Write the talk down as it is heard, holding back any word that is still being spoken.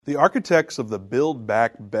The architects of the Build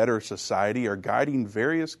Back Better Society are guiding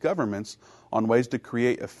various governments on ways to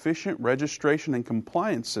create efficient registration and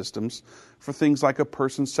compliance systems for things like a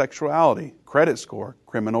person's sexuality, credit score,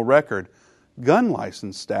 criminal record, gun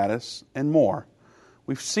license status, and more.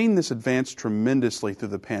 We've seen this advance tremendously through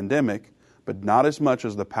the pandemic, but not as much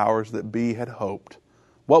as the powers that be had hoped.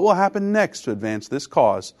 What will happen next to advance this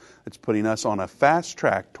cause that's putting us on a fast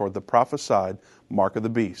track toward the prophesied mark of the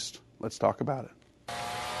beast? Let's talk about it.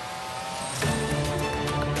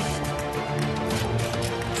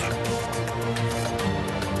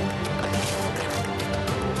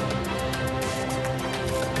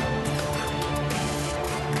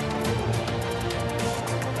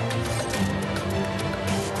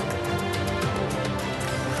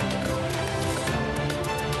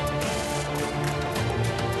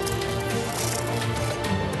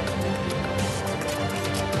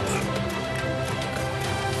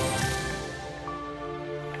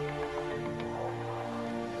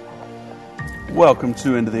 Welcome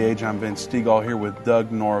to Into the Age. I'm Vince Stegall here with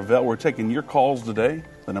Doug Norvell. We're taking your calls today.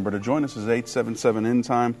 The number to join us is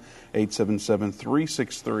 877-END-TIME,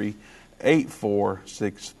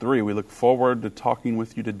 877-363-8463. We look forward to talking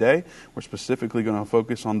with you today. We're specifically going to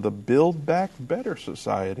focus on the Build Back Better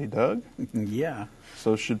Society, Doug. Yeah.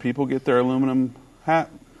 So should people get their aluminum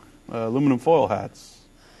foil hats?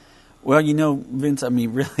 Well, you know, Vince, I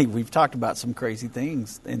mean, really, we've talked about some crazy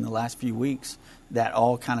things in the last few weeks that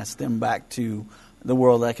all kind of stem back to the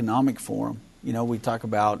World Economic Forum. You know, we talk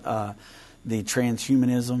about the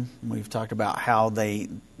transhumanism. We've talked about how they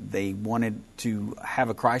wanted to have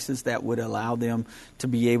a crisis that would allow them to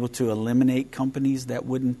be able to eliminate companies that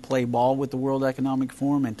wouldn't play ball with the World Economic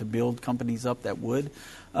Forum and to build companies up that would.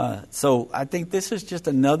 So I think this is just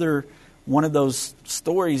another one of those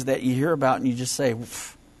stories that you hear about and you just say,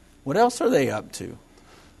 what else are they up to?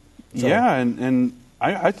 So, yeah, and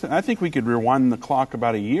I think we could rewind the clock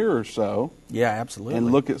about a year or so. Yeah, absolutely.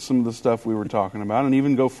 And look at some of the stuff we were talking about and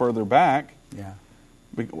even go further back. Yeah.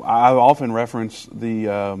 I often reference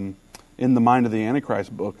the In the Mind of the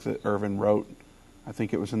Antichrist book that Irvin wrote. I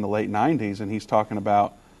think it was in the late 90s, and he's talking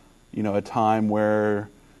about, you know, a time where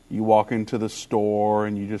you walk into the store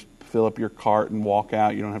and you just fill up your cart and walk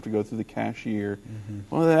out. You don't have to go through the cashier. Mm-hmm.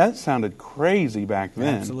 Well, that sounded crazy back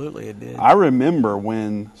then. Absolutely, it did. I remember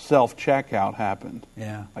when self-checkout happened.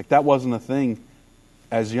 Yeah. Like, that wasn't a thing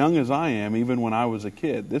as young as I am, even when I was a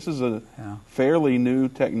kid. This is a fairly new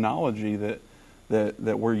technology that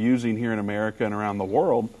we're using here in America and around the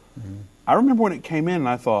world. Mm-hmm. I remember when it came in and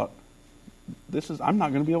I thought, I'm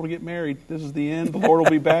not going to be able to get married. This is the end. The Lord will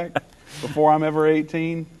be back before I'm ever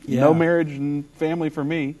 18. Yeah. No marriage and family for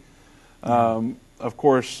me. Of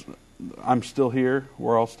course, I'm still here.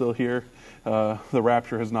 We're all still here. The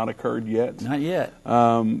rapture has not occurred yet. Not yet.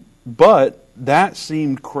 But that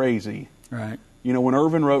seemed crazy. Right. You know, when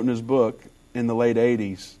Irvin wrote in his book in the late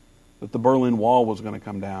 80s that the Berlin Wall was going to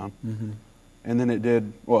come down, mm-hmm. and then it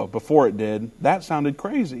did, well, before it did, that sounded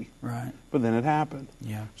crazy. Right. But then it happened.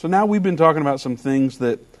 Yeah. So now we've been talking about some things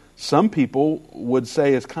that some people would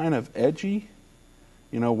say is kind of edgy.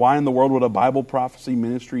 You know, why in the world would a Bible prophecy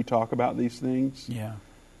ministry talk about these things? Yeah.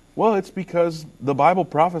 Well, it's because the Bible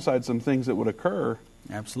prophesied some things that would occur.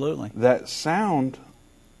 Absolutely. That sound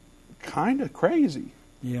kind of crazy.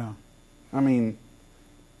 Yeah. I mean,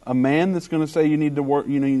 a man that's going to say you need to work,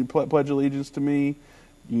 you know, you need to pledge allegiance to me,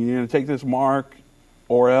 you're going to take this mark,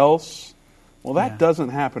 or else. Well, that doesn't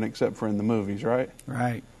happen except for in the movies, right?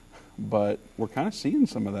 Right. But we're kind of seeing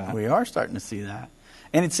some of that. We are starting to see that.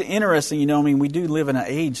 And it's interesting, you know, I mean, we do live in an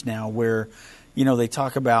age now where, you know, they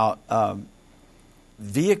talk about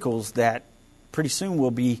vehicles that pretty soon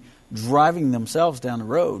will be driving themselves down the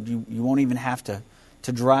road. You won't even have to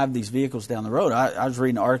drive these vehicles down the road. I was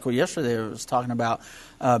reading an article yesterday that was talking about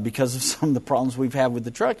because of some of the problems we've had with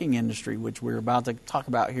the trucking industry, which we're about to talk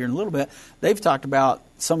about here in a little bit. They've talked about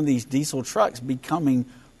some of these diesel trucks becoming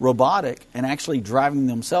robotic and actually driving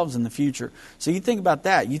themselves in the future. So you think about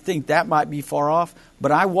that. You think that might be far off.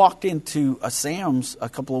 But I walked into a Sam's a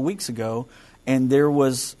couple of weeks ago, and there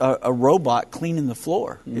was a robot cleaning the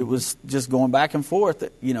floor. Mm-hmm. It was just going back and forth,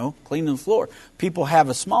 you know, cleaning the floor. People have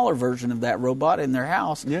a smaller version of that robot in their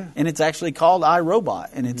house, and it's actually called iRobot,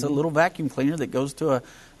 and it's a little vacuum cleaner that goes to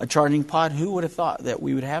a charging pod. Who would have thought that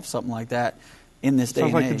we would have something like that in this day and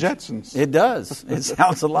age? Sounds like the Jetsons. It does. It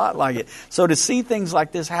sounds a lot like it. So to see things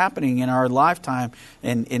like this happening in our lifetime,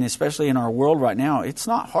 and especially in our world right now, it's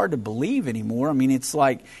not hard to believe anymore. I mean, it's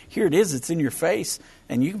like, here it is. It's in your face,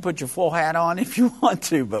 and you can put your full hat on if you want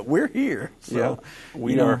to, but we're here. So,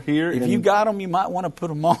 we are here. If you got them, you might want to put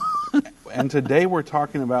them on. And today we're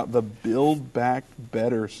talking about the Build Back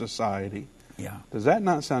Better Society. Yeah. Does that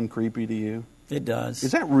not sound creepy to you? It does.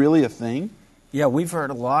 Is that really a thing? Yeah, we've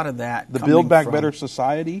heard a lot of that. The Build Back Better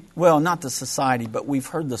Society? Well, not the society, but we've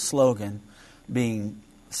heard the slogan being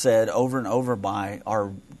said over and over by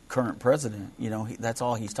our current president. You know, that's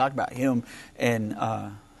all he's talked about. Him and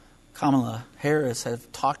Kamala Harris have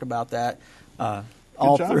talked about that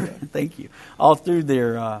all through. Thank you. All through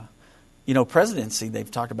their, presidency. They've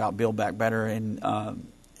talked about Build Back Better, and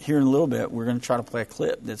here in a little bit, we're going to try to play a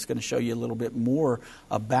clip that's going to show you a little bit more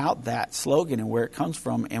about that slogan and where it comes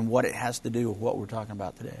from and what it has to do with what we're talking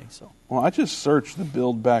about today. So, well, I just searched the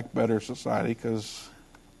Build Back Better Society because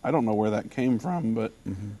I don't know where that came from, but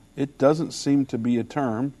it doesn't seem to be a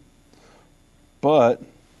term, but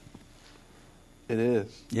it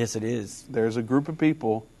is. Yes, it is. There's a group of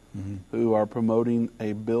people who are promoting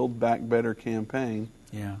a Build Back Better campaign.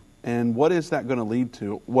 Yeah. And what is that going to lead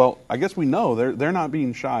to? Well, I guess we know they're not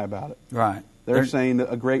being shy about it. Right. They're saying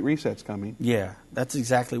that a great reset's coming. Yeah, that's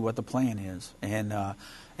exactly what the plan is. And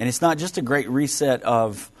it's not just a great reset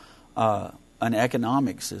of an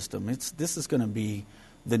economic system. This is going to be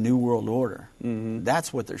the New World Order.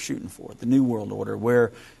 That's what they're shooting for, the New World Order,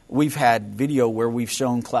 where we've had video where we've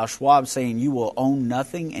shown Klaus Schwab saying you will own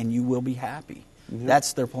nothing and you will be happy.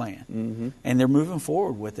 That's their plan. And they're moving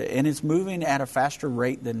forward with it. And it's moving at a faster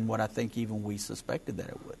rate than what I think even we suspected that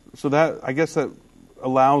it would. So I guess that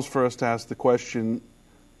allows for us to ask the question,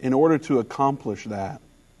 in order to accomplish that,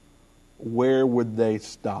 where would they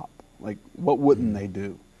stop? Like, what wouldn't they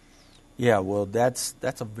do? Yeah, well, that's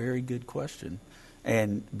a very good question.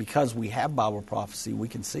 And because we have Bible prophecy, we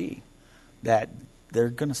can see that they're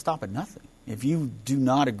going to stop at nothing. If you do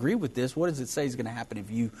not agree with this, what does it say is going to happen if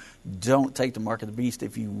you don't take the mark of the beast,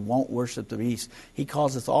 if you won't worship the beast? He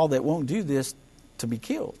calls us all that won't do this to be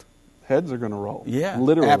killed. Heads are going to roll. Yeah,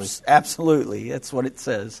 literally. Absolutely. That's what it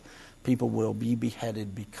says. People will be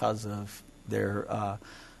beheaded because of their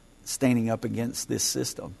standing up against this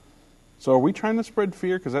system. So are we trying to spread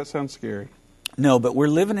fear? Because that sounds scary. No, but we're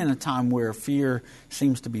living in a time where fear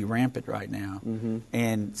seems to be rampant right now.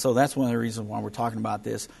 And so that's one of the reasons why we're talking about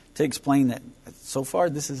this, to explain that so far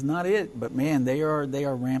this is not it, but man, they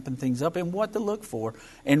are ramping things up and what to look for.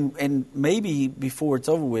 And maybe before it's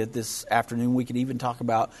over with this afternoon, we could even talk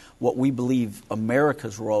about what we believe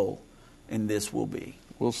America's role in this will be.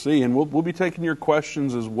 We'll see, and we'll be taking your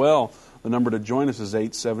questions as well. The number to join us is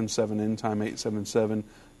 877-END-TIME,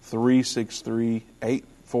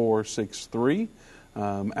 877-363-8463.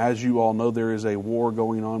 As you all know, there is a war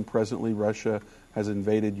going on presently. Russia has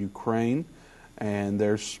invaded Ukraine, and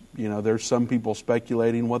there's some people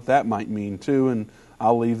speculating what that might mean too. And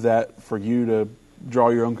I'll leave that for you to draw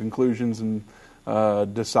your own conclusions and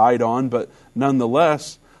decide on. But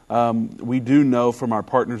nonetheless, we do know from our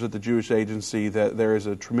partners at the Jewish Agency that there is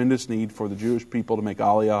a tremendous need for the Jewish people to make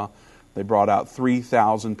Aliyah. They brought out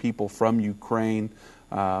 3,000 people from Ukraine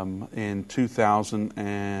in 2000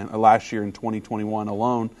 and last year in 2021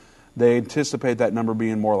 alone. They anticipate that number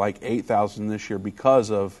being more like 8,000 this year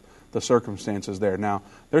because of the circumstances there. Now,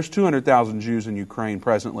 there's 200,000 Jews in Ukraine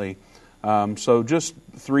presently, so just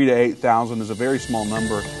 3,000 to 8,000 is a very small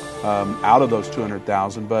number out of those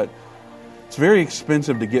 200,000, but it's very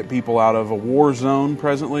expensive to get people out of a war zone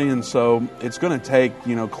presently, and so it's going to take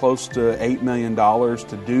close to $8 million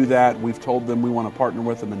to do that. We've told them we want to partner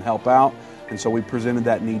with them and help out. And so we presented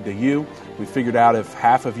that need to you. We figured out if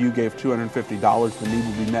half of you gave $250, the need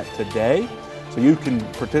will be met today. So you can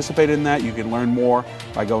participate in that. You can learn more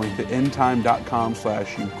by going to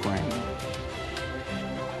endtime.com/Ukraine.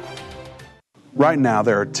 Right now,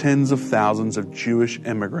 there are tens of thousands of Jewish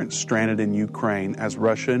immigrants stranded in Ukraine as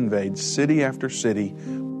Russia invades city after city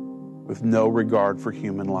with no regard for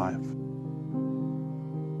human life.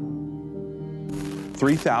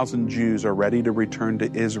 3,000 Jews are ready to return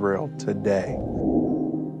to Israel today.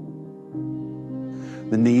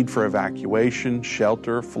 The need for evacuation,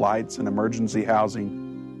 shelter, flights, and emergency housing,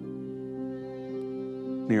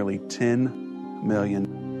 nearly $10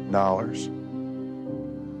 million.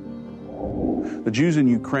 The Jews in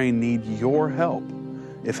Ukraine need your help.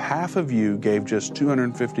 If half of you gave just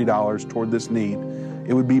 $250 toward this need,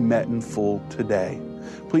 it would be met in full today.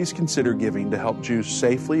 Please consider giving to help Jews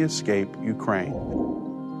safely escape Ukraine.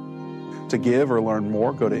 To give or learn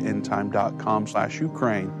more, go to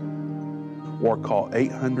endtime.com/Ukraine or call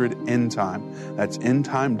 800-END-TIME. That's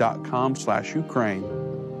endtime.com/Ukraine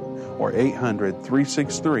or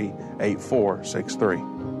 800-363-8463.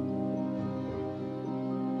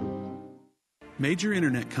 Major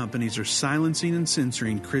internet companies are silencing and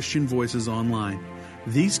censoring Christian voices online.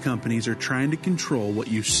 These companies are trying to control what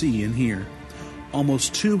you see and hear.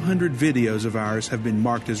 Almost 200 videos of ours have been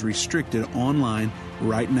marked as restricted online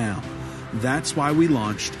right now. That's why we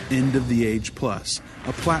launched End of the Age Plus,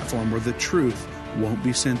 a platform where the truth won't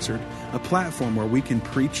be censored, a platform where we can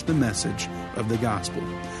preach the message of the gospel.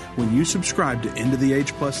 When you subscribe to End of the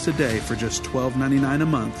Age Plus today for just $12.99 a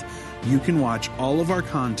month, you can watch all of our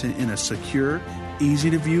content in a secure,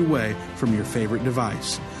 easy-to-view way from your favorite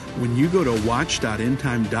device. When you go to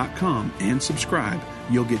watch.endtime.com and subscribe,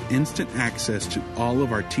 you'll get instant access to all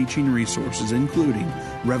of our teaching resources, including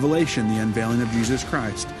Revelation, the Unveiling of Jesus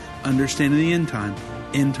Christ, Understanding the End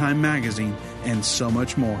Time Magazine, and so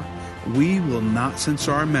much more. We will not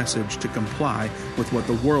censor our message to comply with what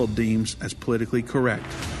the world deems as politically correct.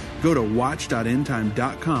 Go to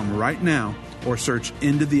watch.endtime.com right now or search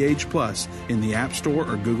End of the Age Plus in the App Store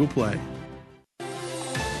or Google Play.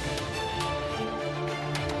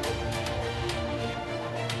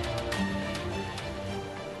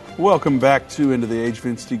 Welcome back to End of the Age.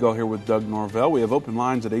 Vince Stegall here with Doug Norvell. We have open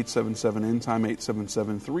lines at 877-END-TIME,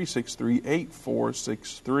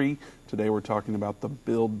 877-363-8463. Today we're talking about the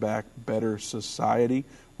Build Back Better Society.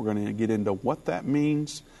 We're going to get into what that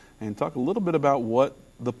means and talk a little bit about what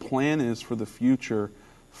the plan is for the future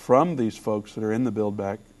from these folks that are in the Build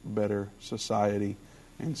Back Better Society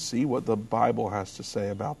and see what the Bible has to say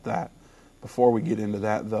about that. Before we get into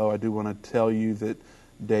that, though, I do want to tell you that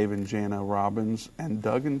Dave and Jana Robbins and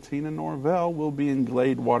Doug and Tina Norvell will be in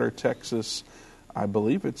Gladewater, Texas. I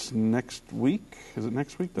believe it's next week. Is it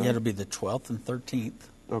next week, Doug? Yeah, it'll be the 12th and 13th.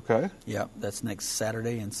 Okay. Yeah, that's next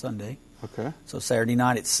Saturday and Sunday. Okay. So Saturday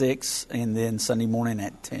night at 6 and then Sunday morning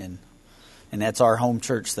at 10. And that's our home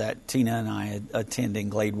church that Tina and I attend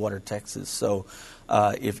in Gladewater, Texas. So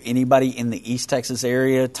if anybody in the East Texas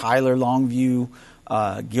area, Tyler, Longview,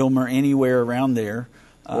 Gilmer, anywhere around there,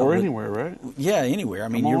 or anywhere, right? Yeah, anywhere. I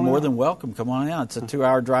mean, you're more than welcome. Come on out. It's a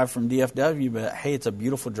 2-hour drive from DFW, but hey, it's a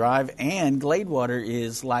beautiful drive. And Gladewater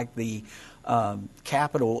is like the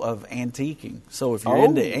capital of antiquing. So if you're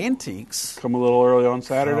into antiques, come a little early on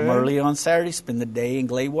Saturday. Come early on Saturday. Spend the day in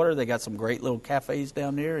Gladewater. They got some great little cafes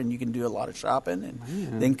down there, and you can do a lot of shopping.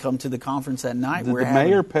 And then come to the conference at night. Did the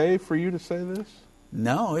mayor pay for you to say this?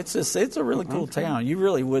 No, it's a really cool town. You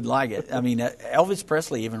really would like it. I mean, Elvis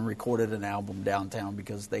Presley even recorded an album downtown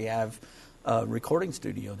because they have a recording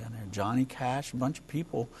studio down there. Johnny Cash, a bunch of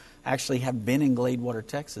people actually have been in Gladewater,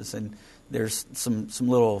 Texas, and there's some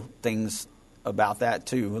little things about that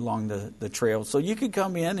too along the trail. So you could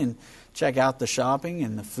come in and check out the shopping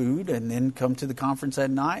and the food and then come to the conference at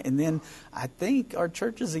night. And then I think our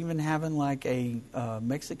church is even having like a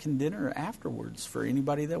Mexican dinner afterwards for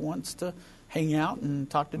anybody that wants to hang out and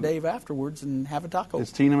talk to Dave afterwards and have a taco.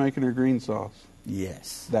 Is Tina making her green sauce?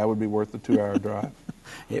 Yes. That would be worth the 2-hour drive.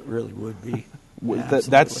 It really would be.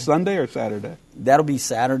 That's Sunday or Saturday? That'll be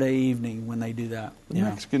Saturday evening when they do that. The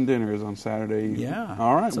Mexican dinner is on Saturday evening. Yeah.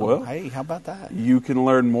 All right, so, well. Hey, how about that? You can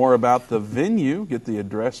learn more about the venue, get the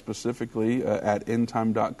address specifically at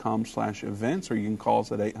endtime.com/events, or you can call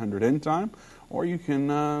us at 800-END-TIME, or you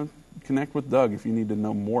can connect with Doug if you need to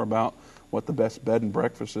know more about what the best bed and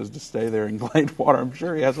breakfast is to stay there in Gladewater. I'm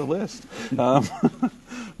sure he has a list. All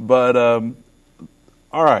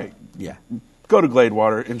right. Yeah. Go to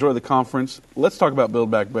Gladewater. Enjoy the conference. Let's talk about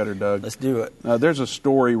Build Back Better, Doug. Let's do it. There's a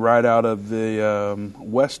story right out of the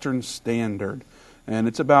Western Standard, and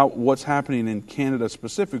it's about what's happening in Canada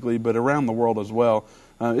specifically, but around the world as well.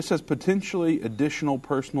 It says potentially additional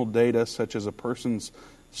personal data such as a person's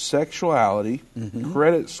sexuality,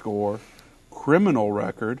 credit score, criminal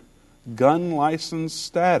record, gun license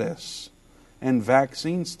status, and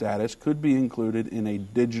vaccine status could be included in a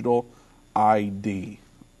digital ID.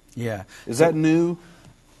 Yeah. Is that new?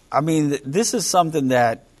 I mean, this is something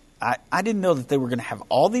that I didn't know that they were going to have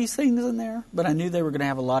all these things in there, but I knew they were going to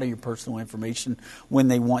have a lot of your personal information when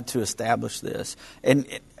they want to establish this. And,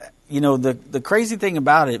 the crazy thing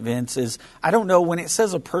about it, Vince, is I don't know when it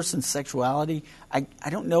says a person's sexuality, I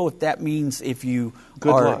don't know if that means if you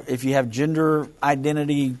if you have gender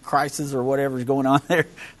identity crisis or whatever's going on there.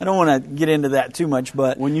 I don't want to get into that too much,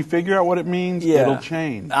 but when you figure out what it means, it'll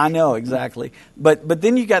change. I know, exactly. But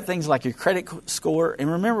then you got things like your credit score, and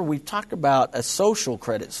remember we've talked about a social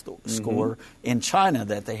credit score in China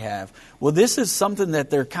that they have. Well, this is something that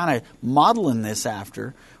they're kind of modeling this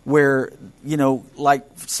after, where, like,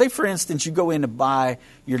 say for instance, you go in to buy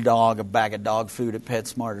your dog a bag of dog food at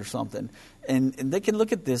PetSmart or something, and they can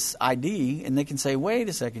look at this ID and they can say, wait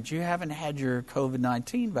a second, you haven't had your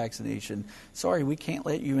COVID-19 vaccination. Sorry, we can't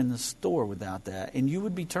let you in the store without that. And you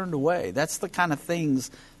would be turned away. That's the kind of things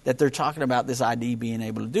that they're talking about this ID being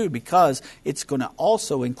able to do, because it's going to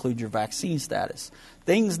also include your vaccine status.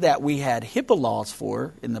 Things that we had HIPAA laws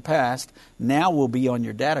for in the past now will be on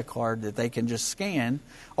your data card that they can just scan,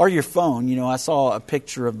 or your phone. You know, I saw a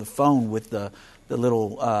picture of the phone with the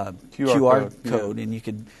little QR code, and you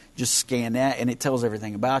could just scan that, and it tells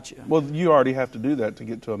everything about you. Well, you already have to do that to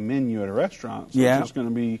get to a menu at a restaurant. So Yeah. it's just going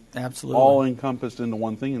to be Absolutely. all encompassed into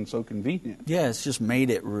one thing and so convenient. Yeah, it's just made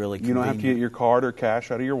it really You convenient. don't have to get your card or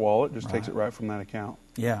cash out of your wallet. Just takes it right from that account.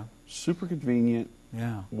 Yeah, Super convenient.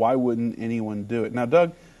 yeah. Why wouldn't anyone do it? Now,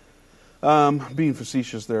 Doug, being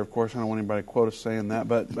facetious there, of course, I don't want anybody to quote us saying that,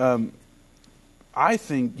 but I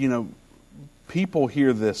think, people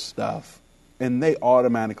hear this stuff and they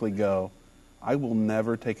automatically go, I will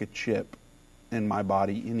never take a chip in my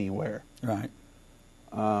body anywhere. Right.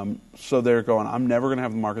 So they're going, I'm never going to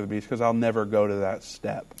have the mark of the beast because I'll never go to that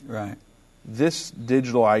step. Right. This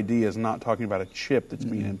digital ID is not talking about a chip that's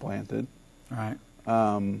being implanted. Right.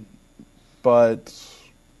 But,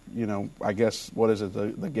 I guess, what is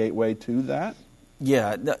it, the gateway to that?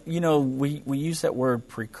 Yeah, we use that word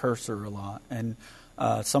precursor a lot, and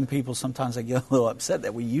some people sometimes they get a little upset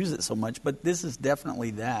that we use it so much, but this is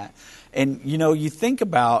definitely that. And, you think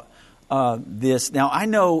about this. Now, I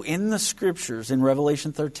know in the Scriptures, in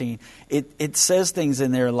Revelation 13, it says things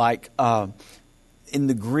in there like, in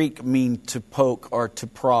the Greek, mean to poke or to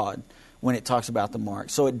prod when it talks about the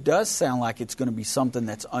mark. So it does sound like it's going to be something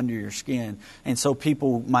that's under your skin. And so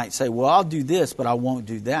people might say, well, I'll do this, but I won't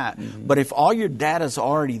do that. Mm-hmm. But if all your data's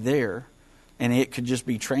already there and it could just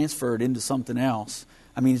be transferred into something else,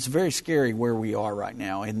 I mean, it's very scary where we are right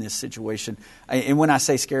now in this situation. And when I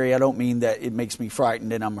say scary, I don't mean that it makes me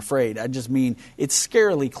frightened and I'm afraid. I just mean it's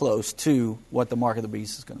scarily close to what the mark of the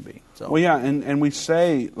beast is going to be. So. Well, yeah, and we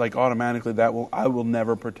say, like, automatically I will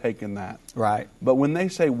never partake in that. Right. But when they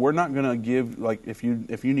say we're not going to give, like, if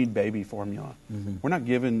you need baby formula, we're not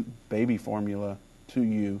giving baby formula to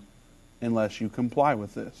you unless you comply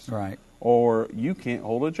with this. Right. Or you can't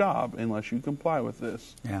hold a job unless you comply with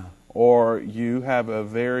this. Yeah. Or you have a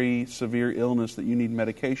very severe illness that you need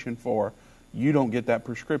medication for, you don't get that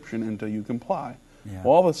prescription until you comply. Yeah.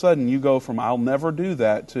 Well, all of a sudden you go from I'll never do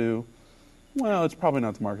that to, well, it's probably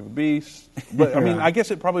not the mark of the beast. But, I mean, I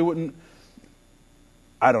guess it probably wouldn't,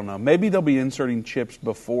 I don't know. Maybe they'll be inserting chips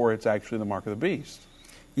before it's actually the mark of the beast.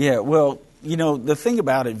 Yeah, well, the thing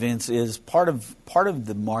about it, Vince, is part of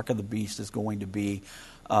the mark of the beast is going to be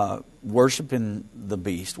worshiping the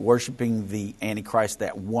beast, worshiping the Antichrist,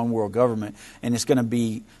 that one world government, and it's going to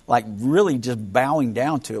be like really just bowing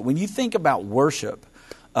down to it. When you think about worship,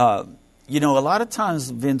 a lot of times,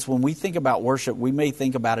 Vince, when we think about worship, we may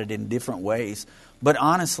think about it in different ways. But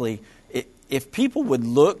honestly, if people would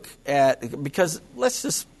look at, because let's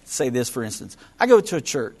just say this, for instance, I go to a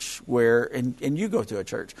church where, and you go to a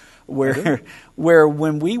church where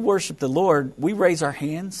when we worship the Lord, we raise our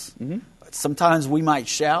hands. Mm-hmm. Sometimes we might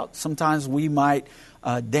shout. Sometimes we might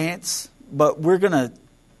dance. But we're going to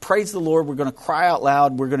praise the Lord. We're going to cry out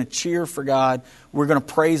loud. We're going to cheer for God. We're going to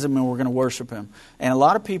praise Him and we're going to worship Him. And a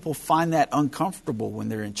lot of people find that uncomfortable when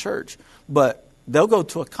they're in church. But they'll go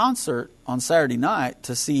to a concert on Saturday night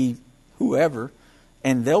to see whoever,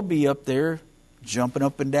 and they'll be up there jumping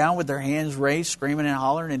up and down with their hands raised, screaming and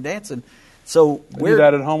hollering and dancing. So they do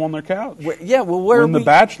that at home on their couch. When the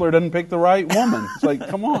bachelor doesn't pick the right woman, it's like,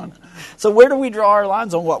 come on. So where do we draw our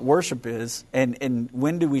lines on what worship is, and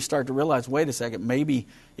when do we start to realize, wait a second, maybe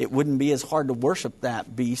it wouldn't be as hard to worship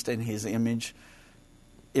that beast and his image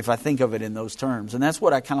if I think of it in those terms? And that's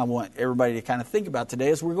what I kind of want everybody to kind of think about today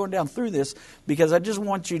as we're going down through this, because I just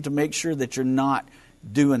want you to make sure that you're not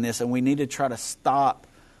doing this, and we need to try to stop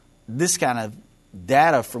this kind of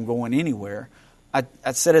data from going anywhere.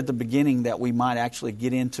 I said at the beginning that we might actually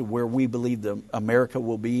get into where we believe America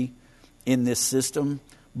will be in this system,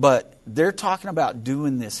 but they're talking about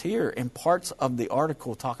doing this here, and parts of the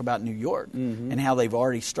article talk about New York and how they've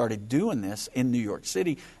already started doing this in New York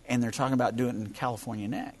City, and they're talking about doing it in California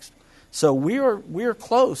next. So we are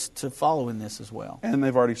close to following this as well. And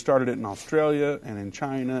they've already started it in Australia and in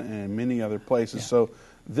China and many other places. Yeah. So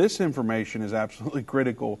this information is absolutely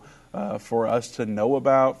critical for us to know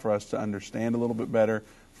about, for us to understand a little bit better,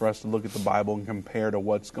 for us to look at the Bible and compare to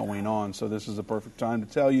what's going on. So this is a perfect time to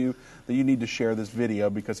tell you that you need to share this video,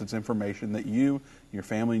 because it's information that you, your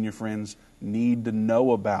family, and your friends need to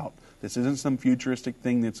know about. This isn't some futuristic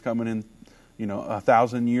thing that's coming in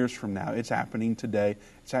 1,000 years from now. It's happening today.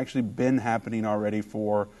 It's actually been happening already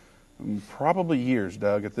for probably years,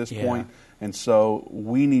 Doug, at this point. And so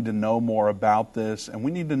we need to know more about this, and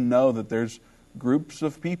we need to know that there's groups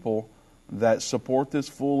of people that support this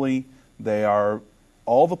fully. They are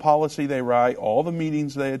all the policy they write, all the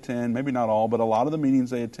meetings they attend, maybe not all, but a lot of the meetings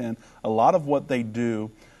they attend, a lot of what they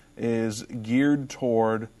do is geared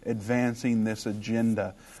toward advancing this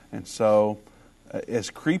agenda. And so, as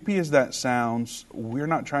creepy as that sounds, we're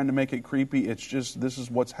not trying to make it creepy. It's just this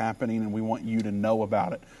is what's happening, and we want you to know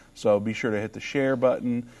about it. So be sure to hit the share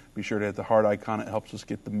button. Be sure to hit the heart icon. It helps us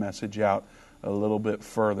get the message out a little bit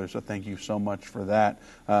further. So thank you so much for that.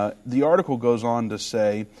 The article goes on to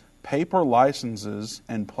say, paper licenses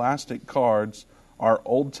and plastic cards are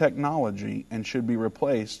old technology and should be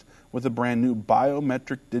replaced with a brand new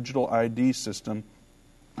biometric digital ID system,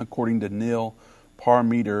 according to Neil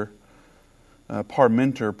Parmenter,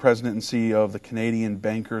 President and CEO of the Canadian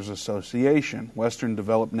Bankers Association. Western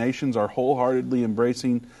developed nations are wholeheartedly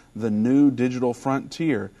embracing the new digital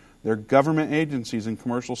frontier. Their government agencies and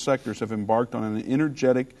commercial sectors have embarked on an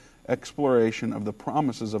energetic exploration of the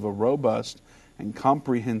promises of a robust and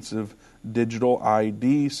comprehensive digital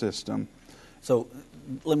ID system. So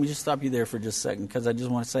let me just stop you there for just a second, because I just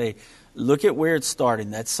want to say, look at where it's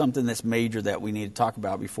starting. That's something that's major that we need to talk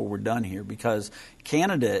about before we're done here, because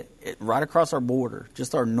Canada, right across our border,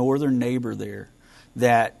 just our northern neighbor there,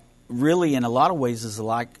 that really in a lot of ways is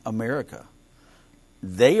like America.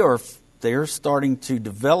 They're starting to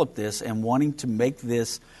develop this and wanting to make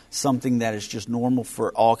this something that is just normal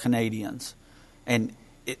for all Canadians. And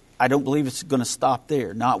I don't believe it's going to stop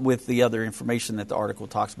there, not with the other information that the article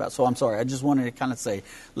talks about. So I'm sorry, I just wanted to kind of say,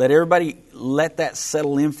 let everybody let that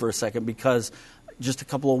settle in for a second, because just a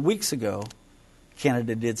couple of weeks ago,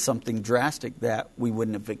 Canada did something drastic that we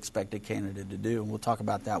wouldn't have expected Canada to do. And we'll talk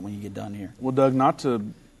about that when you get done here. Well, Doug, not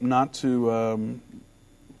to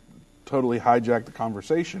totally hijack the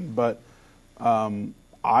conversation, but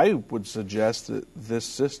I would suggest that this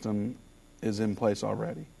system is in place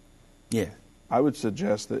already. Yeah. I would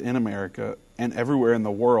suggest that in America and everywhere in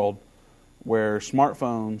the world where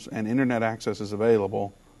smartphones and internet access is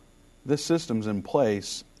available, this system's in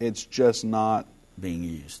place. It's just not being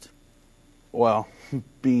used. Well,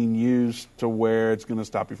 being used to where it's going to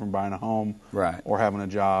stop you from buying a home, right, or having a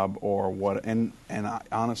job, or what. And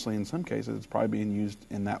honestly, in some cases, it's probably being used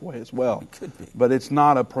in that way as well. It could be. But it's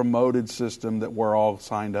not a promoted system that we're all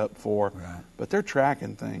signed up for. Right. But they're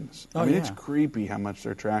tracking things. Oh, I mean, yeah. It's creepy how much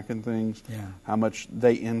they're tracking things, yeah, how much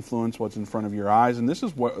they influence what's in front of your eyes. And this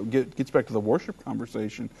is what gets back to the worship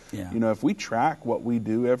conversation. Yeah. You know, if we track what we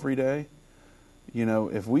do every day, you know,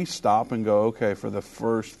 if we stop and go, okay, for the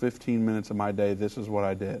first 15 minutes of my day, this is what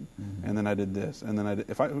I did, and then I did this, and then I did.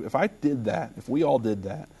 If I did that, if we all did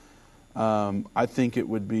that, I think it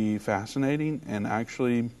would be fascinating and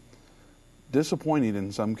actually disappointing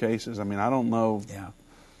in some cases. I mean, I don't know. Yeah.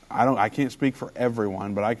 I can't speak for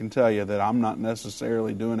everyone, but I can tell you that I'm not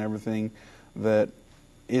necessarily doing everything that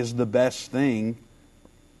is the best thing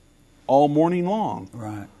all morning long.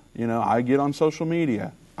 Right. You know, I get on social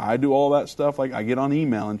media. I do all that stuff. Like, I get on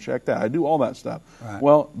email and check that. I do all that stuff. Right.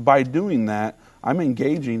 Well, by doing that, I'm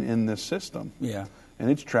engaging in this system. Yeah. And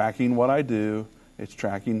it's tracking what I do. It's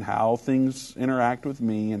tracking how things interact with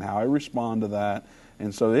me and how I respond to that.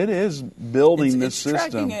 And so it is building this system.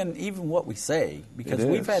 It's tracking in even what we say, because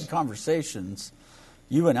we've had conversations,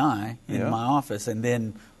 you and I, in my office, and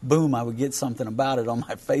then, boom, I would get something about it on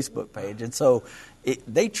my Facebook page. And so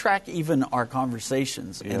they track even our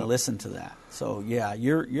conversations and listen to that. So, yeah,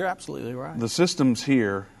 you're absolutely right. The system's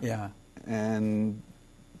here. Yeah. And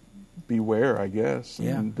beware, I guess,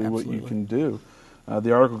 and do absolutely. what you can do.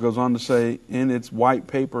 The article goes on to say, in its white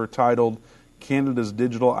paper titled Canada's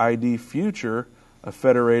Digital ID Future, a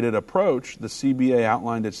Federated Approach, the CBA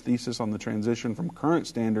outlined its thesis on the transition from current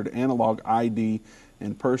standard analog ID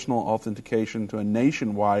and personal authentication to a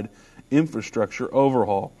nationwide infrastructure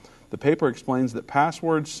overhaul. The paper explains that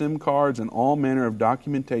passwords, SIM cards, and all manner of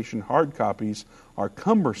documentation hard copies are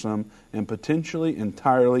cumbersome and potentially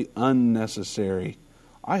entirely unnecessary.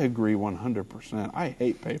 I agree 100%. I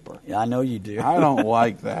hate paper. Yeah, I know you do. I don't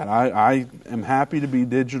like that. I am happy to be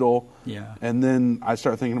digital. Yeah. And then I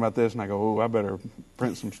start thinking about this, and I go, I better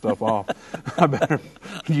print some stuff off. I better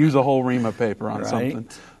use a whole ream of paper on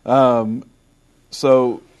something.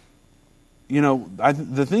 So, you know,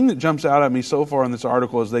 the thing that jumps out at me so far in this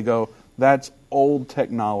article is they go, that's old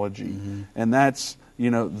technology, and that's,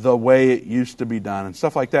 you know, the way it used to be done and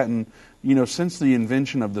stuff like that. And, you know, since the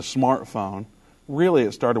invention of the smartphone, really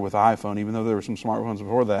it started with iPhone, even though there were some smartphones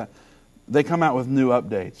before that, they come out with new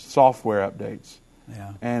updates, software updates.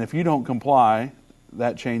 Yeah. And if you don't comply,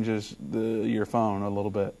 that changes your phone a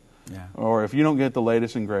little bit. Yeah. Or if you don't get the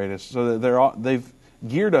latest and greatest. So that they've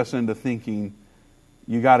geared us into thinking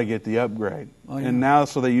you got to get the upgrade. Oh, yeah. And now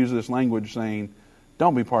so they use this language saying,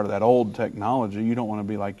 Don't be part of that old technology. You don't want to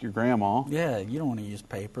be like your grandma. Yeah, you don't want to use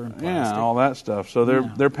paper and plastic. Yeah, all that stuff. So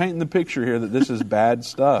they're painting the picture here that this is bad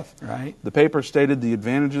stuff. Right. The paper stated the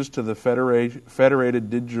advantages to the federated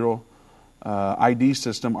digital ID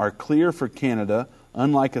system are clear for Canada,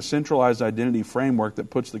 unlike a centralized identity framework that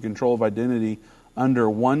puts the control of identity under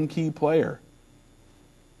one key player.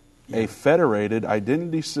 Yeah. A federated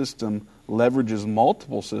identity system leverages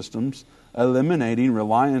multiple systems, eliminating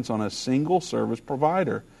reliance on a single service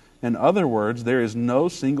provider. In other words, there is no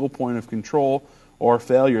single point of control or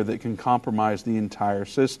failure that can compromise the entire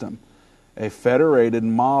system. A federated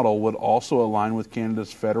model would also align with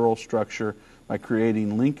Canada's federal structure by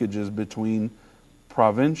creating linkages between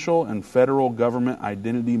provincial and federal government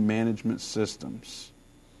identity management systems.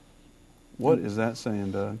 What is that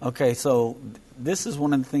saying, Doug? Okay, so this is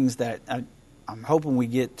one of the things that I'm hoping we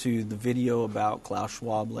get to the video about Klaus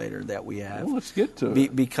Schwab later that we have. Well, let's get to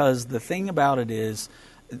it. Because the thing about it is,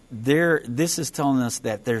 this is telling us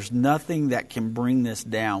that there's nothing that can bring this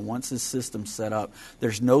down. Once this system's set up,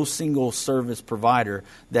 there's no single service provider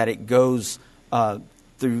that it goes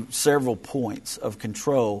through several points of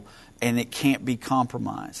control, and it can't be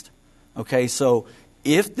compromised. Okay, so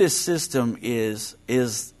if this system is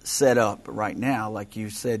set up right now, like you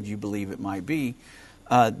said you believe it might be,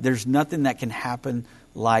 there's nothing that can happen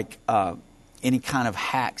like any kind of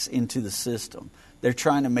hacks into the system. They're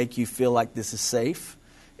trying to make you feel like this is safe.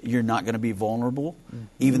 You're not going to be vulnerable. Mm-hmm.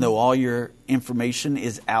 Even though all your information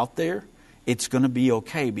is out there, it's going to be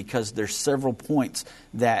okay because there's several points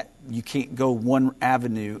that you can't go one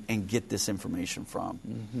avenue and get this information from.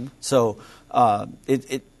 Mm-hmm. So I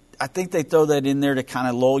think they throw that in there to kind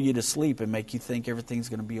of lull you to sleep and make you think everything's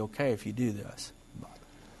going to be okay if you do this.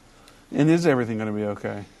 And is everything going to be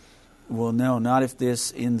okay? Well, no, not if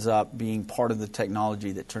this ends up being part of the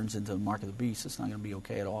technology that turns into the mark of the beast. It's not going to be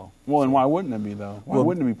okay at all. Well, and why wouldn't it be, though? Why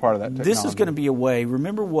wouldn't it be part of that technology? This is going to be a way.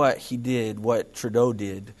 Remember what he did, what Trudeau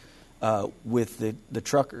did with the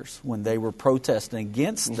truckers when they were protesting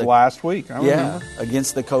against the last week. I remember.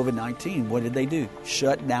 Against the COVID-19. What did they do?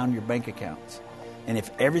 Shut down your bank accounts. And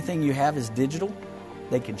if everything you have is digital,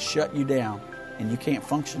 they can shut you down, and you can't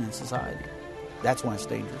function in society. That's when it's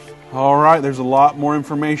dangerous. All right, there's a lot more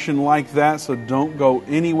information like that, so don't go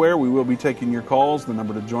anywhere. We will be taking your calls. The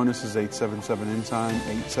number to join us is 877-END-TIME,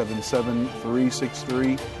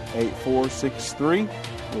 877-363-8463.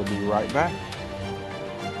 We'll be right back.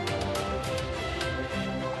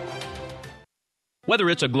 Whether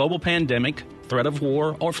it's a global pandemic, threat of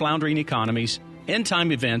war, or floundering economies,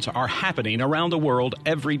 end-time events are happening around the world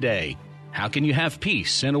every day. How can you have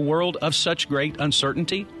peace in a world of such great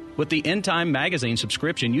uncertainty? With the End Time magazine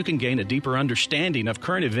subscription, you can gain a deeper understanding of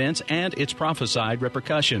current events and its prophesied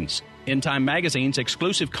repercussions. End Time magazine's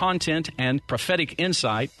exclusive content and prophetic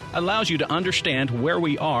insight allows you to understand where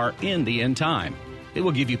we are in the end time. It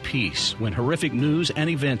will give you peace when horrific news and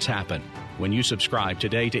events happen. When you subscribe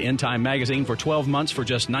today to End Time magazine for 12 months for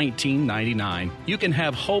just $19.99, you can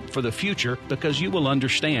have hope for the future because you will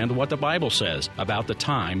understand what the Bible says about the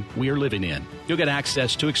time we are living in. You'll get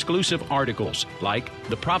access to exclusive articles like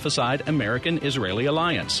the Prophesied American-Israeli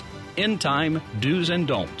Alliance, End Time Do's and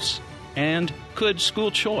Don'ts, and Could School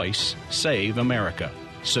Choice Save America?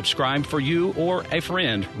 Subscribe for you or a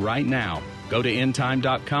friend right now. Go to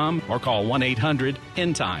endtime.com or call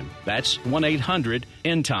 1-800-END-TIME. That's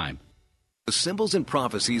 1-800-END-TIME. The symbols and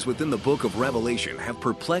prophecies within the book of Revelation have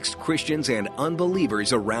perplexed Christians and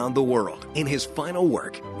unbelievers around the world. In his final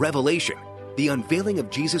work, Revelation, The Unveiling of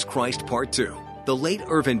Jesus Christ Part 2, the late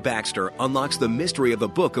Irvin Baxter unlocks the mystery of the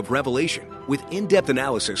book of Revelation with in-depth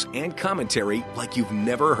analysis and commentary like you've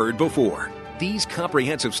never heard before. These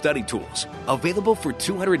comprehensive study tools, available for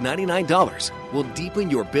 $299, will deepen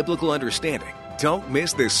your biblical understanding. Don't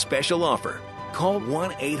miss this special offer. Call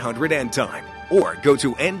 1-800-END-TIME or go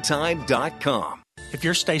to endtime.com. If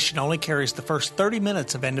your station only carries the first 30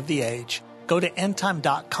 minutes of End of the Age, go to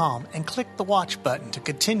endtime.com and click the watch button to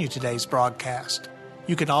continue today's broadcast.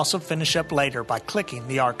 You can also finish up later by clicking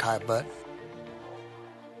the archive button.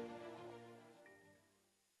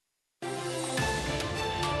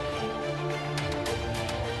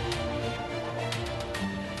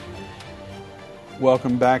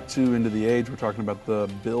 Welcome back to End of the Age. We're talking about the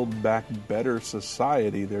Build Back Better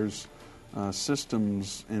Society. There's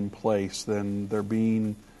systems in place, then they're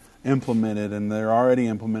being implemented, and they're already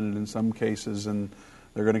implemented in some cases, and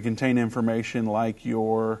they're going to contain information like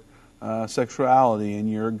your sexuality and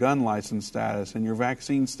your gun license status and your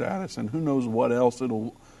vaccine status and who knows what else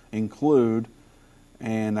it'll include.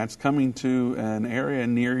 And that's coming to an area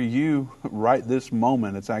near you right this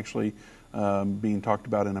moment. It's actually being talked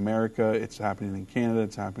about in America. It's happening in Canada.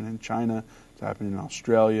 It's happening in China. It's It's happening in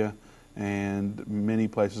Australia and many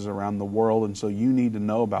places around the world. And so you need to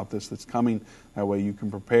know about this that's coming. That way you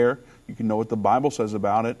can prepare. You can know what the Bible says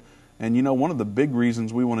about it. And you know, one of the big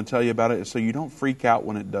reasons we want to tell you about it is so you don't freak out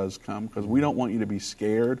when it does come, because we don't want you to be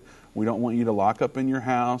scared. We don't want you to lock up in your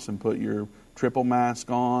house and put your triple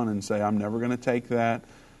mask on and say, I'm never going to take that.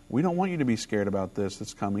 We don't want you to be scared about this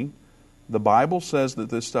that's coming. The Bible says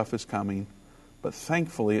that this stuff is coming, but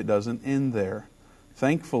thankfully it doesn't end there.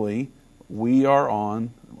 Thankfully, we are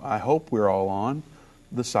on, I hope we're all on,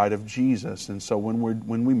 the side of Jesus. And so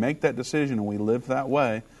when we make that decision and we live that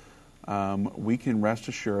way, we can rest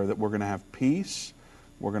assured that we're going to have peace,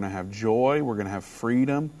 we're going to have joy, we're going to have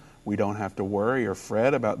freedom. We don't have to worry or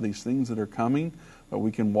fret about these things that are coming, but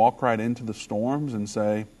we can walk right into the storms and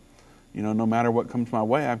say, you know, no matter what comes my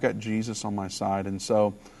way, I've got Jesus on my side. And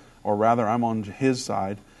so, or rather, I'm on His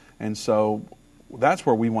side. And so that's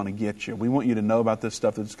where we want to get you. We want you to know about this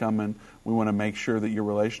stuff that's coming. We want to make sure that your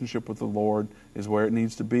relationship with the Lord is where it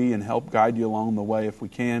needs to be and help guide you along the way if we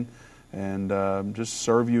can, and just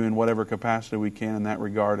serve you in whatever capacity we can in that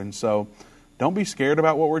regard. And so don't be scared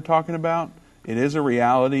about what we're talking about. It is a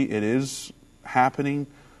reality. It is happening.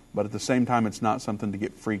 But at the same time, it's not something to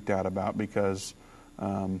get freaked out about, because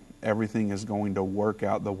everything is going to work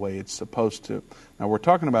out the way it's supposed to. Now, we're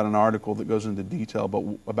talking about an article that goes into detail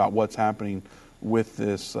about what's happening with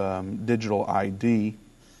this digital ID.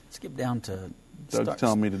 Skip down to... Doug's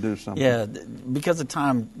telling me to do something. Yeah, because of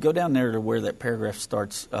time, go down there to where that paragraph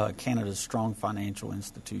starts, Canada's strong financial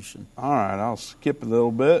institution. All right, I'll skip a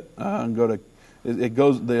little bit and go to... It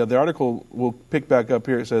goes. The article will pick back up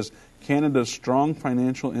here. It says, Canada's strong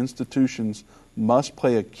financial institutions must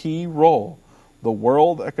play a key role. The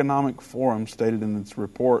World Economic Forum stated in its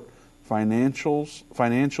report, financial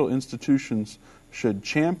institutions should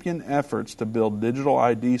champion efforts to build digital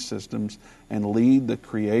ID systems and lead the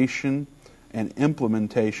creation and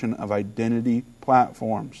implementation of identity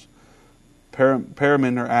platforms.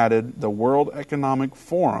 Paraminder added, the World Economic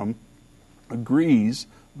Forum agrees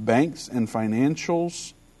banks and financial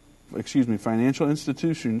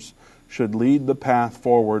institutions should lead the path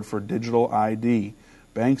forward for digital ID.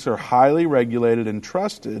 Banks are highly regulated and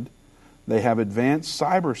trusted. They have advanced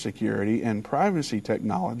cybersecurity and privacy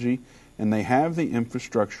technology, and they have the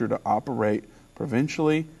infrastructure to operate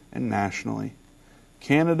provincially and nationally.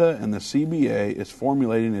 Canada and the CBA is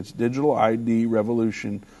formulating its digital ID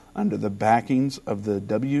revolution under the backings of the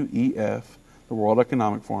WEF, the World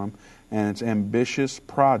Economic Forum, and its ambitious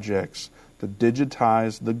projects to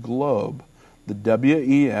digitize the globe. The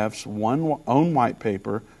WEF's own white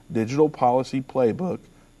paper, Digital Policy Playbook,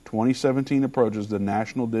 2017 approaches the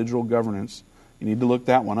national digital governance. You need to look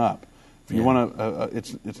that one up. If you want to,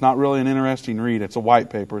 it's not really an interesting read. It's a white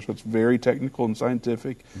paper, so it's very technical and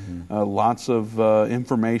scientific. Lots of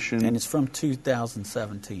information. And it's from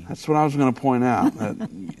 2017. That's what I was going to point out.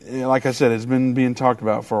 Like I said, it's been being talked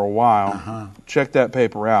about for a while. Check that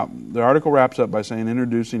paper out. The article wraps up by saying,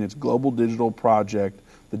 introducing its global digital project,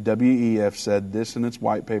 the WEF said this in its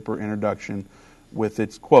white paper introduction, with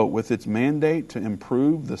its, quote, with its mandate to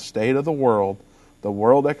improve the state of the World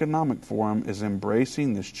Economic Forum is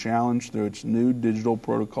embracing this challenge through its new digital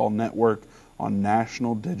protocol network on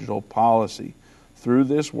national digital policy. Through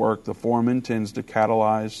this work, the forum intends to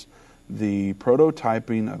catalyze the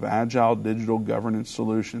prototyping of agile digital governance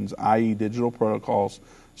solutions, i.e. digital protocols,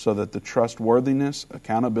 so that the trustworthiness,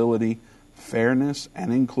 accountability, fairness,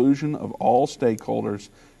 and inclusion of all stakeholders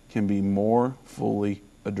can be more fully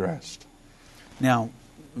addressed. Now,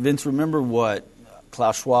 Vince, remember what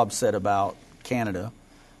Klaus Schwab said about Canada,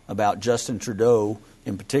 about Justin Trudeau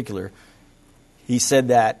in particular. He said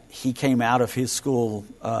that he came out of his school,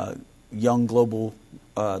 Young Global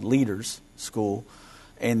Leaders School,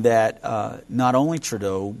 and that not only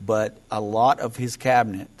Trudeau, but a lot of his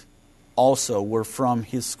cabinet also were from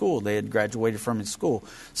his school. They had graduated from his school.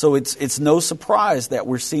 So it's no surprise that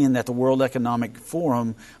we're seeing that the World Economic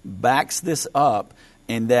Forum backs this up,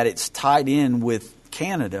 and that it's tied in with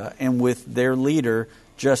Canada and with their leader,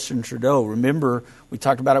 Justin Trudeau. Remember, we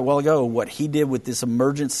talked about it a while ago, what he did with this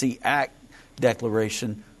Emergency Act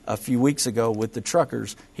declaration a few weeks ago with the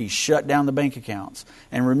truckers. He shut down the bank accounts.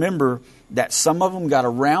 And remember that some of them got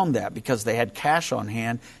around that because they had cash on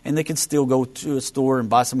hand and they could still go to a store and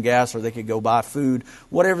buy some gas, or they could go buy food,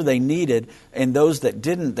 whatever they needed. And those that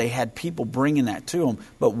didn't, they had people bringing that to them.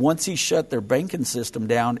 But once he shut their banking system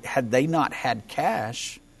down, had they not had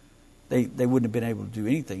cash, they wouldn't have been able to do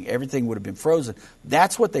anything. Everything would have been frozen.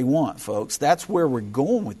 That's what they want, folks. That's where we're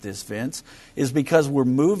going with this, Vince, is because we're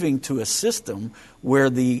moving to a system where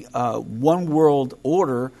the one world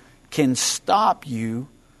order can stop you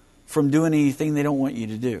from doing anything they don't want you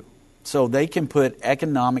to do. So they can put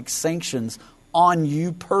economic sanctions on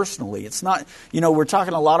you personally. It's not, we're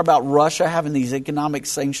talking a lot about Russia having these economic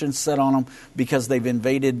sanctions set on them because they've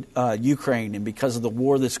invaded Ukraine and because of the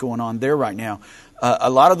war that's going on there right now. A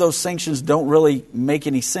lot of those sanctions don't really make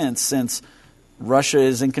any sense since Russia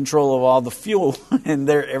is in control of all the fuel and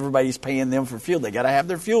everybody's paying them for fuel. They got to have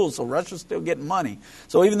their fuel, so Russia's still getting money.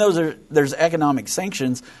 So even though there's economic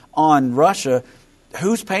sanctions on Russia,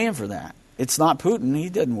 who's paying for that? It's not Putin. He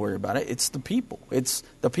doesn't worry about it. It's the people. It's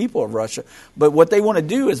the people of Russia. But what they want to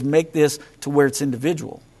do is make this to where it's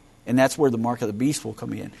individual. And that's where the mark of the beast will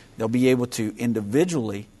come in. They'll be able to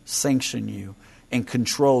individually sanction you and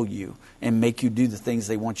control you and make you do the things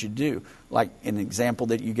they want you to do. Like an example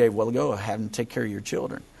that you gave a while ago, having to take care of your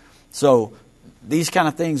children. So these kind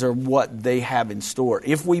of things are what they have in store.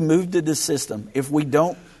 If we move to this system, if we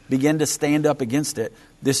don't begin to stand up against it,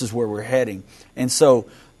 this is where we're heading. And so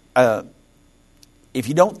if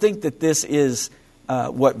you don't think that this is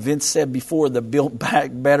what Vince said before, the Build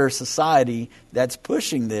Back Better society that's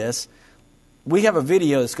pushing this, we have a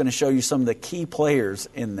video that's going to show you some of the key players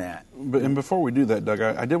in that. And before we do that, Doug,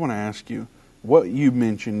 I did want to ask you, what you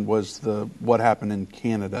mentioned was what happened in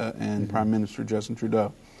Canada and Prime Minister Justin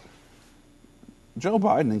Trudeau. Joe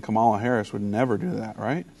Biden and Kamala Harris would never do that,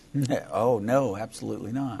 right? Oh, no,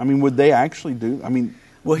 absolutely not. I mean, would they actually do? I mean,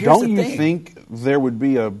 well, don't you think there would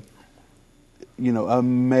be a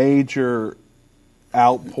major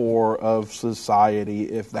outpour of society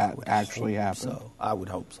if that actually happened? So I would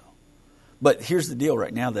hope so. But here's the deal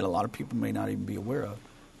right now that a lot of people may not even be aware of.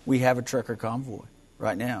 We have a trucker convoy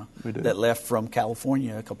right now that left from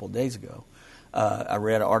California a couple of days ago. I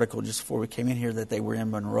read an article just before we came in here that they were in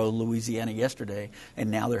Monroe, Louisiana yesterday, and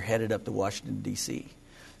now they're headed up to Washington, D.C.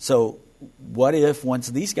 So what if once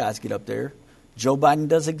these guys get up there, Joe Biden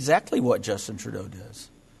does exactly what Justin Trudeau does?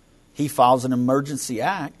 He files an emergency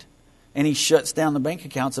act, and he shuts down the bank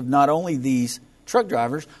accounts of not only these truck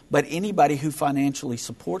drivers, but anybody who financially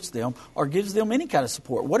supports them or gives them any kind of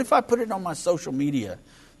support. What if I put it on my social media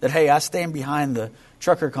that, hey, I stand behind the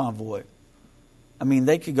trucker convoy? I mean,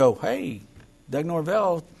 they could go, hey, Doug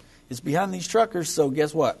Norvell is behind these truckers, so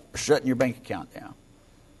guess what? We're shutting your bank account down.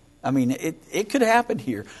 I mean, it could happen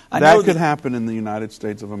here. That could happen in the United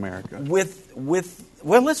States of America.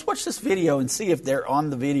 Well, let's watch this video and see if they're on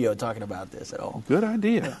the video talking about this at all. Good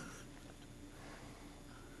idea.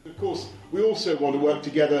 Of course, we also want to work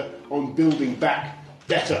together on building back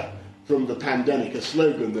better from the pandemic, a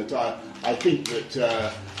slogan that I think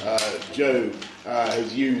that Joe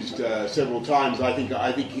has used several times. I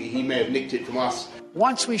think he may have nicked it from us.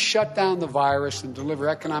 Once we shut down the virus and deliver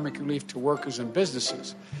economic relief to workers and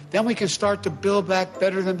businesses, then we can start to build back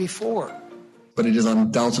better than before. But it is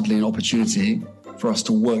undoubtedly an opportunity for us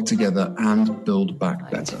to work together and build back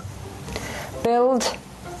better. Build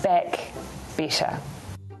back better.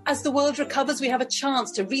 As the world recovers, we have a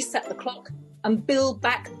chance to reset the clock and build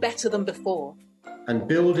back better than before. And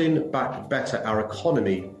building back better our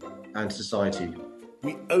economy and society.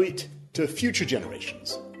 We owe it to future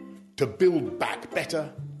generations to build back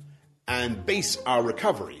better and base our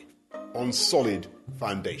recovery on solid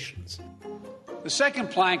foundations. The second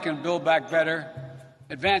plank in Build Back Better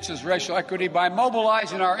advances racial equity by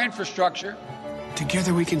mobilizing our infrastructure.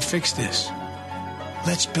 Together we can fix this.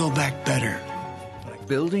 Let's build back better.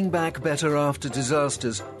 Building back better after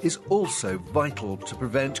disasters is also vital to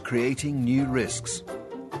prevent creating new risks.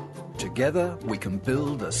 Together, we can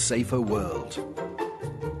build a safer world.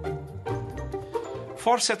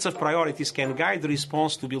 4 sets of priorities can guide the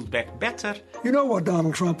response to Build Back Better. You know what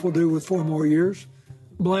Donald Trump will do with 4 more years?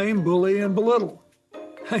 Blame, bully, and belittle.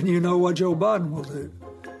 And you know what Joe Biden will do?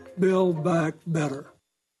 Build back better.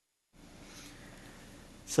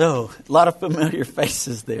 So, a lot of familiar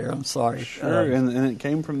faces there. I'm sorry. Sure, and it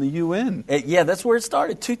came from the UN. Yeah, that's where it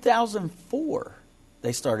started. 2004,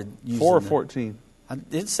 they started using 4 or 14.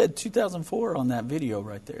 It said 2004 on that video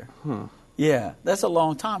right there. Huh. Yeah, that's a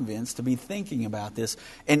long time, Vince, to be thinking about this.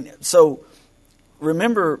 And so,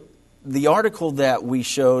 remember the article that we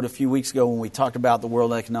showed a few weeks ago when we talked about the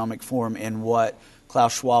World Economic Forum and what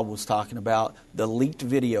Klaus Schwab was talking about, the leaked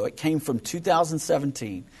video. It came from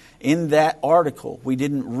 2017. In that article, we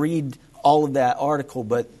didn't read all of that article,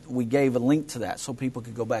 but we gave a link to that so people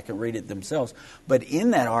could go back and read it themselves. But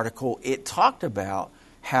in that article, it talked about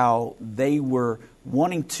how they were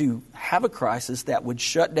wanting to have a crisis that would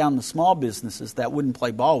shut down the small businesses that wouldn't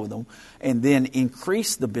play ball with them and then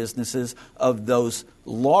increase the businesses of those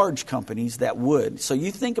large companies that would. So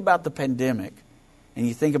you think about the pandemic and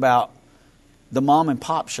you think about the mom and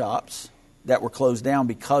pop shops that were closed down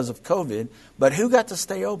because of COVID, but who got to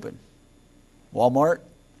stay open? Walmart,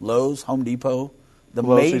 Lowe's, Home Depot,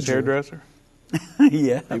 Pelosi's hairdresser?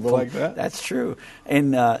 Yeah. People like that? That's true.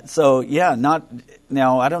 And now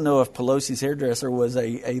I don't know if Pelosi's hairdresser was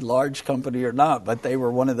a large company or not, but they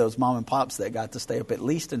were one of those mom and pops that got to stay up at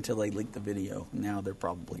least until they leaked the video. Now they're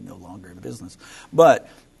probably no longer in business. But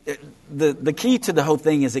the key to the whole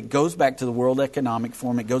thing is it goes back to the World Economic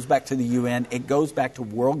Forum, it goes back to the UN, it goes back to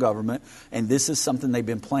world government, and this is something they've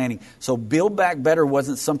been planning. So Build Back Better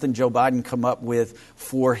wasn't something Joe Biden come up with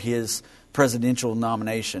for his presidential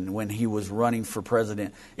nomination when he was running for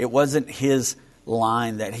president. It wasn't his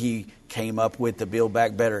line that he came up with to Build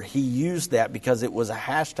Back Better. He used that because it was a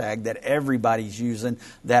hashtag that everybody's using,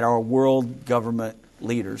 that are world government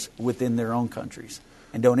leaders within their own countries.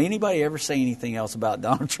 And don't anybody ever say anything else about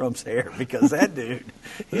Donald Trump's hair, because that dude,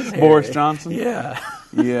 his hair, Boris Johnson? Yeah.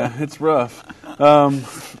 Yeah, it's rough.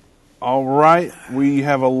 All right. We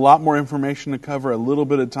have a lot more information to cover, a little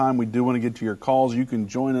bit of time. We do want to get to your calls. You can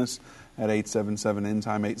join us at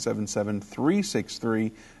 877-END-TIME,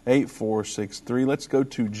 877-363-8463. Let's go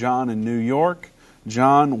to John in New York.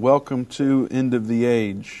 John, welcome to End of the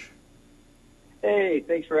Age. Hey,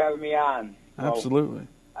 thanks for having me on. Absolutely.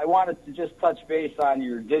 I wanted to just touch base on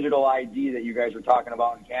your digital ID that you guys were talking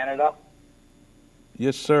about in Canada.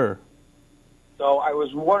 Yes, sir. So I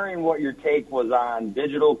was wondering what your take was on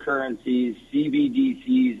digital currencies,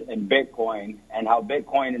 CBDCs, and Bitcoin, and how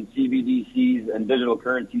Bitcoin and CBDCs and digital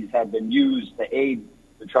currencies have been used to aid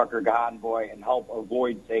the trucker convoy and help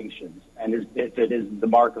avoid sanctions, and if it is the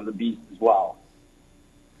mark of the beast as well.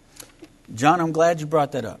 John, I'm glad you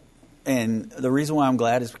brought that up. And the reason why I'm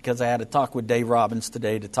glad is because I had a talk with Dave Robbins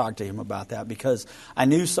today to talk to him about that, because I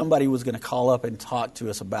knew somebody was going to call up and talk to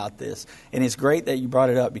us about this. And it's great that you brought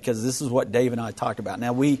it up, because this is what Dave and I talked about.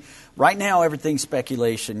 Now, right now, everything's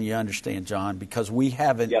speculation, you understand, John, because we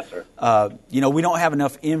haven't, yes, sir. We don't have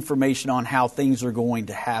enough information on how things are going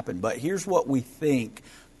to happen. But here's what we think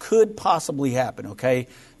could possibly happen, okay?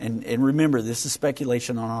 And remember, this is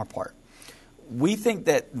speculation on our part. We think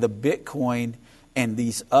that the Bitcoin and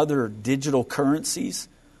these other digital currencies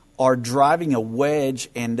are driving a wedge,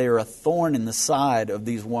 and they're a thorn in the side of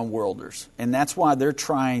these one-worlders. And that's why they're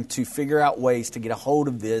trying to figure out ways to get a hold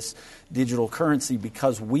of this digital currency,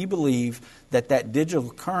 because we believe that digital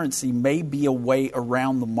currency may be a way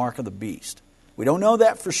around the mark of the beast. We don't know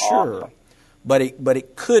that for sure, but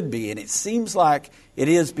it could be. And it seems like it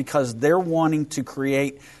is, because they're wanting to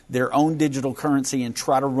create their own digital currency and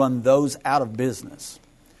try to run those out of business.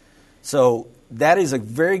 So that is a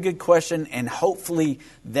very good question, and hopefully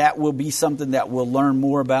that will be something that we'll learn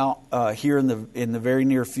more about here in the very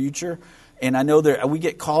near future. And I know we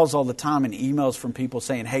get calls all the time and emails from people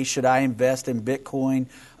saying, "Hey, should I invest in Bitcoin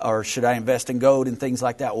or should I invest in gold?" and things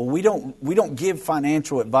like that. Well, we don't give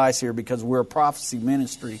financial advice here, because we're a prophecy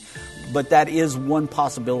ministry, but that is one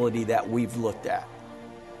possibility that we've looked at.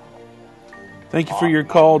 Thank you for your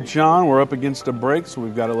call, John. We're up against a break, so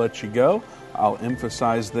we've got to let you go. I'll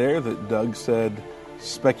emphasize there that Doug said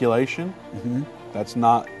speculation. Mm-hmm. That's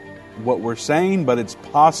not what we're saying, but it's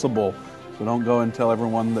possible. So don't go and tell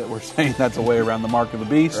everyone that we're saying that's a way around the mark of the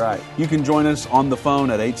beast. Right. You can join us on the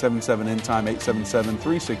phone at 877-END-TIME,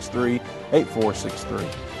 877-363-8463.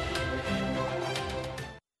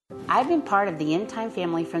 I've been part of the End Time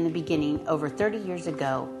family from the beginning over 30 years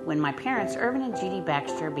ago, when my parents, Irvin and Judy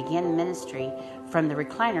Baxter, began ministry from the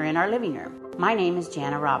recliner in our living room. My name is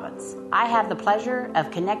Jana Robbins. I have the pleasure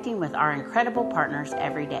of connecting with our incredible partners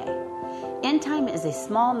every day. End Time is a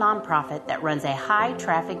small nonprofit that runs a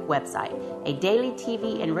high-traffic website, a daily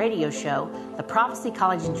TV and radio show, the Prophecy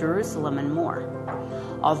College in Jerusalem, and more.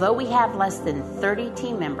 Although we have less than 30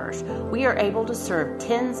 team members, we are able to serve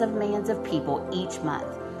tens of millions of people each month.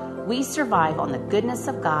 We survive on the goodness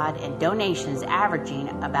of God and donations averaging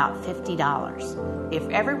about $50. If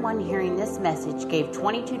everyone hearing this message gave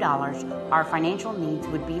 $22, our financial needs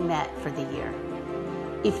would be met for the year.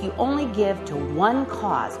 If you only give to one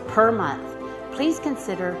cause per month, please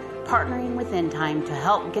consider partnering with End Time to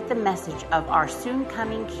help get the message of our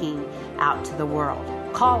soon-coming King out to the world.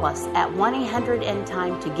 Call us at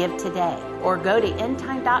 1-800-END-TIME to give today, or go to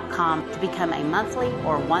endtime.com to become a monthly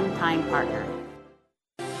or one-time partner.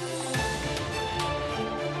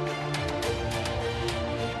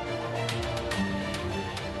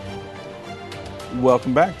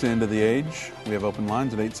 Welcome back to End of the Age. We have open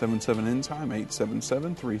lines at 877-END-TIME,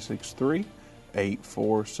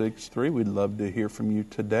 877-363-8463. We'd love to hear from you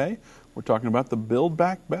today. We're talking about the Build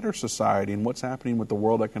Back Better Society and what's happening with the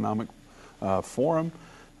World Economic Forum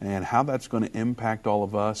and how that's going to impact all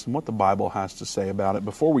of us and what the Bible has to say about it.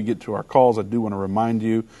 Before we get to our calls, I do want to remind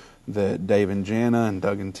you that Dave and Jana and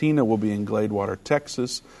Doug and Tina will be in Gladewater,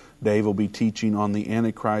 Texas, Dave will be teaching on the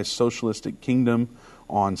Antichrist Socialistic Kingdom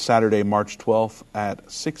on Saturday, March 12th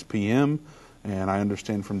at 6 p.m., and I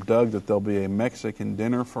understand from Doug that there'll be a Mexican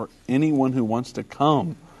dinner for anyone who wants to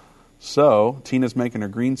come. So, Tina's making her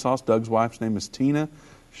green sauce. Doug's wife's name is Tina.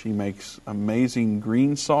 She makes amazing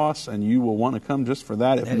green sauce, and you will want to come just for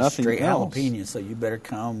that, if nothing straight else. Straight jalapeno, so you better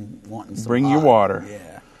come wanting some Bring hot. your water.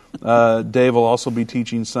 Yeah. Dave will also be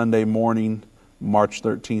teaching Sunday morning, March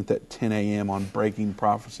 13th at 10 a.m. on Breaking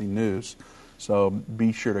Prophecy News. So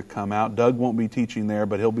be sure to come out. Doug won't be teaching there,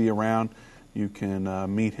 but he'll be around. You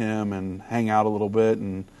can meet him and hang out a little bit.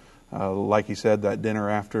 And like he said, that dinner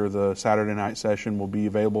after the Saturday night session will be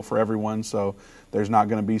available for everyone. So there's not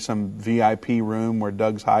going to be some VIP room where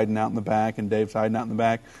Doug's hiding out in the back and Dave's hiding out in the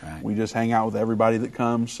back. Right. We just hang out with everybody that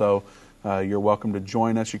comes. So you're welcome to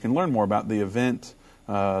join us. You can learn more about the event,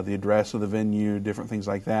 the address of the venue, different things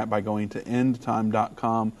like that by going to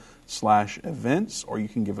endtime.com/events, or you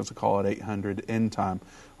can give us a call at 800-END-TIME.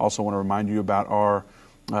 Also want to remind you about our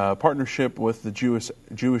partnership with the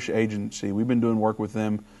Jewish Agency. We've been doing work with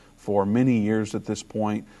them for many years at this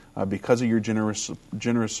point. Because of your generous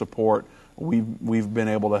support, we've been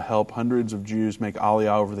able to help hundreds of Jews make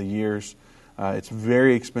Aliyah over the years. It's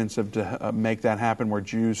very expensive to make that happen, where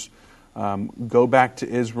Jews go back to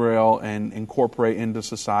Israel and incorporate into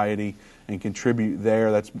society and contribute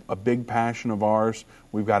there. That's a big passion of ours.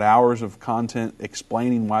 We've got hours of content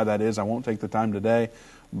explaining why that is. I won't take the time today,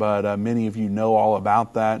 but many of you know all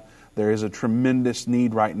about that. There is a tremendous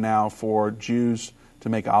need right now for Jews to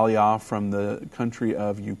make Aliyah from the country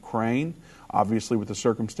of Ukraine. Obviously, with the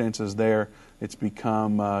circumstances there, it's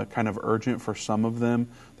become kind of urgent for some of them.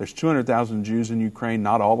 There's 200,000 Jews in Ukraine.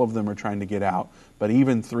 Not all of them are trying to get out, but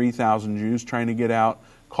even 3,000 Jews trying to get out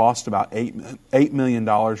cost about $8 million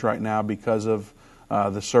right now because of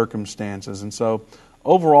the circumstances. And so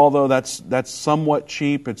overall, though, that's somewhat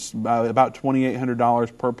cheap. It's about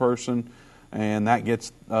 $2,800 per person, and that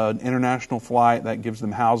gets an international flight. That gives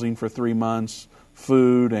them housing for 3 months,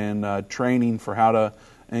 food, and training for how to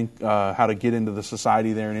get into the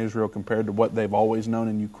society there in Israel compared to what they've always known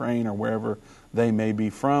in Ukraine or wherever they may be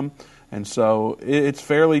from. And so it's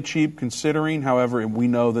fairly cheap considering. However, we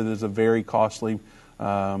know that it's a very costly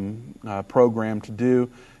program to do.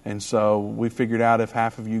 And so we figured out if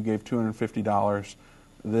half of you gave $250,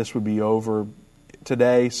 this would be over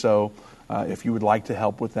today. So if you would like to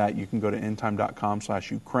help with that, you can go to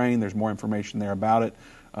endtime.com/Ukraine. There's more information there about it.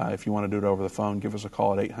 If you want to do it over the phone, give us a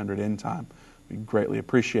call at 800-END-TIME. We greatly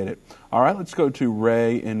appreciate it. All right, let's go to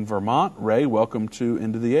Ray in Vermont. Ray, welcome to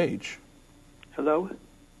End of the Age. Hello.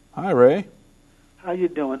 Hi, Ray. How you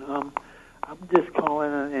doing? I'm just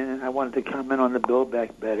calling, and I wanted to comment on the Build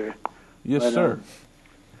Back Better. Yes, sir.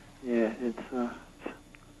 Yeah, it's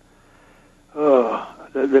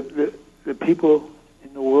the people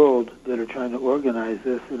in the world that are trying to organize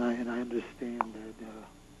this, and I understand that.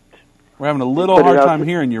 We're having a little hard time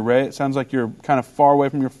hearing you, Ray. It sounds like you're kind of far away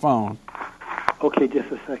from your phone. Okay,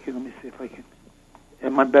 just a second. Let me see if I can.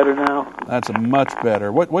 Am I better now? That's much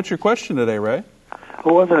better. What's your question today, Ray? It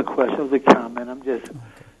wasn't a question. It was a comment.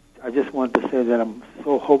 I just wanted to say that I'm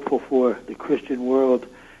so hopeful for the Christian world,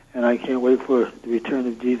 and I can't wait for the return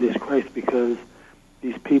of Jesus Christ, because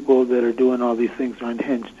these people that are doing all these things are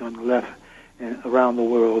unhinged on the left and around the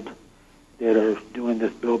world that are doing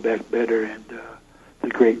this Build Back Better and the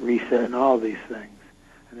Great Reset and all these things.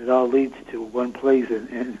 And it all leads to one place, and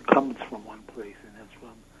it comes from one place, and it's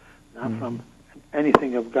from from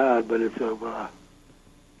anything of God, but it's of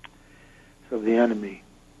the enemy.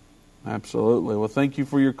 Absolutely. Well, thank you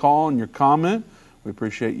for your call and your comment. We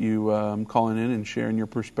appreciate you calling in and sharing your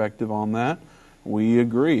perspective on that. We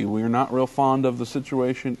agree. We're not real fond of the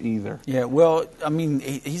situation either. Yeah, well, I mean,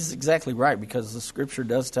 he's exactly right, because the Scripture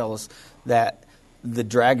does tell us that the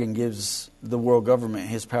dragon gives the world government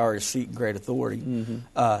his power, his seat, and great authority.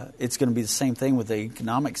 Mm-hmm. It's going to be the same thing with the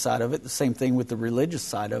economic side of it, the same thing with the religious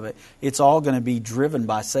side of it. It's all going to be driven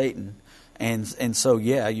by Satan. And so,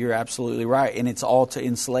 yeah, you're absolutely right. And it's all to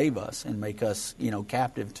enslave us and make us,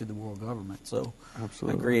 captive to the world government. So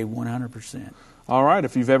absolutely. I agree 100%. All right.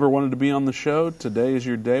 If you've ever wanted to be on the show, today is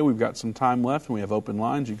your day. We've got some time left, and we have open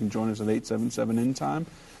lines. You can join us at 877-END-TIME,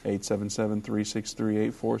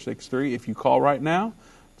 877-363-8463. If you call right now,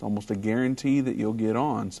 it's almost a guarantee that you'll get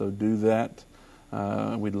on. So do that.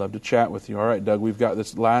 We'd love to chat with you. All right, Doug, we've got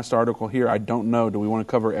this last article here. I don't know. Do we want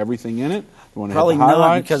to cover everything in it? Do we want to Probably hit the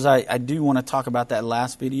highlights? not, because I do want to talk about that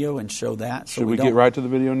last video and show that. So Should we get right to the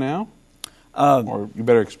video now? Or you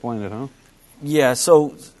better explain it, huh? Yeah,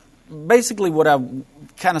 so basically what I'm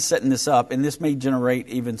kind of setting this up, and this may generate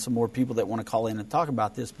even some more people that want to call in and talk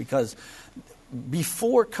about this, because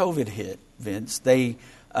before COVID hit, Vince, they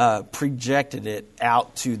projected it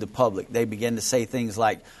out to the public. They began to say things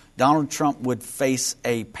like Donald Trump would face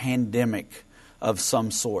a pandemic of some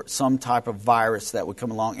sort, some type of virus that would come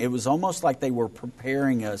along. It was almost like they were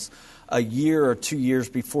preparing us a year or 2 years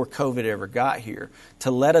before COVID ever got here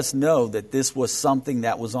to let us know that this was something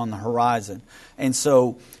that was on the horizon. And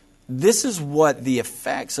so this is what the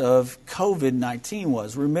effects of COVID-19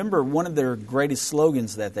 was. Remember, one of their greatest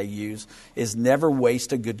slogans that they use is never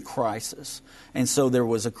waste a good crisis. And so there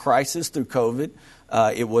was a crisis through COVID.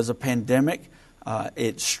 It was a pandemic.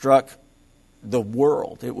 It struck the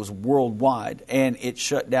world. It was worldwide, and it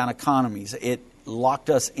shut down economies. It locked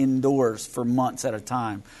us indoors for months at a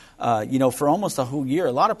time. For almost a whole year,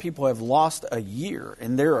 a lot of people have lost a year,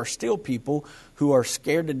 and there are still people who are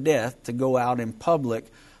scared to death to go out in public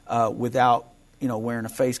without, wearing a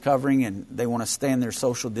face covering, and they want to stand their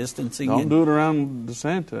social distancing. Don't do it around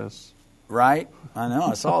DeSantis. Right? I know,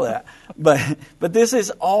 I saw that. But this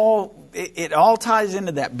is all, it all ties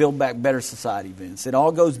into that Build Back Better Society, Vince. It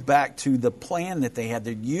all goes back to the plan that they had.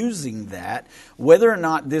 They're using that, whether or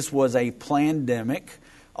not this was a pandemic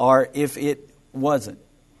or if it wasn't.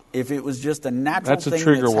 If it was just a natural thing that's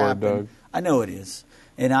trigger word, happened. Doug. I know it is.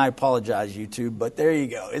 And I apologize, YouTube, but there you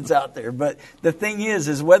go. It's out there. But the thing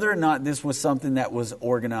is whether or not this was something that was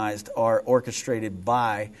organized or orchestrated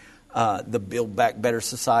by the Build Back Better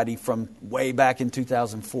Society from way back in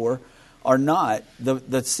 2004 or not,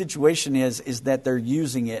 the situation is that they're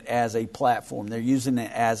using it as a platform. They're using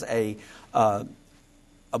it as a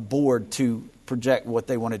board to project what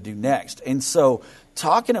they want to do next. And so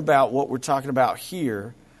talking about what we're talking about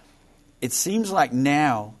here, it seems like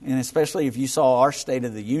now, and especially if you saw our State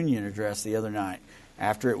of the Union address the other night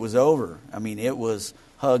after it was over, I mean, it was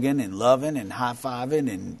hugging and loving and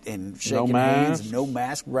high-fiving and shaking hands, and no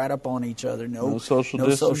mask right up on each other, no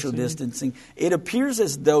social distancing. It appears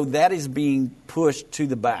as though that is being pushed to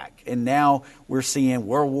the back. And now we're seeing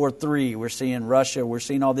World War III, we're seeing Russia, we're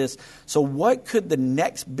seeing all this. So what could the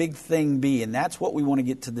next big thing be? And that's what we want to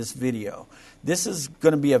get to this video. This is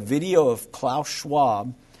going to be a video of Klaus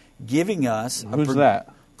Schwab giving us... Who's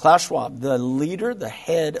that? Klaus Schwab, the leader, the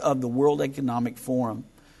head of the World Economic Forum.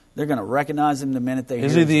 They're going to recognize him the minute they hear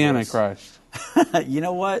his voice. Is he the Antichrist? You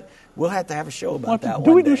know what? We'll have to have a show about that one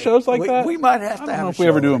Do we day. do shows like that? We might have to have a show. I don't know if we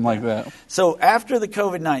ever do them like that. So after the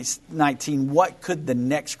COVID-19, what could the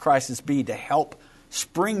next crisis be to help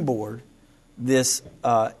springboard this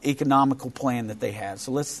economical plan that they have?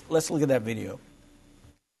 So let's look at that video.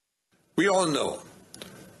 We all know,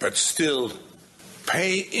 but still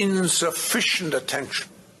pay insufficient attention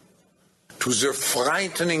to the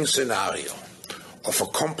frightening scenario of a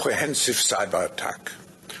comprehensive cyber attack,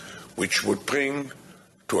 which would bring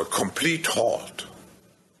to a complete halt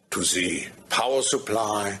to the power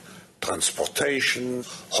supply, transportation,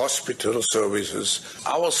 hospital services,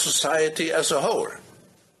 our society as a whole.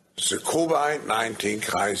 The COVID-19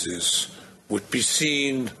 crisis would be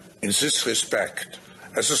seen in this respect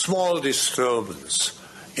as a small disturbance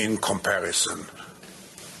in comparison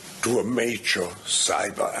to a major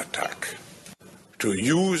cyber attack. To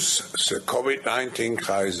use the COVID-19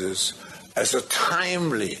 crisis as a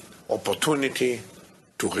timely opportunity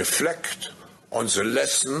to reflect on the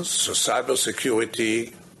lessons the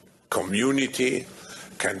cybersecurity community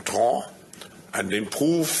can draw and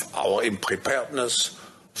improve our preparedness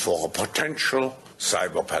for a potential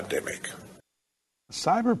cyber pandemic.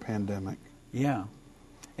 Cyber pandemic? Yeah.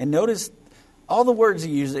 And notice all the words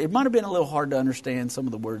he uses. It might have been a little hard to understand some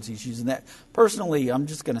of the words he's using. That personally, I'm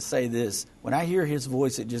just going to say this: when I hear his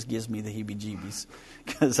voice, it just gives me the heebie-jeebies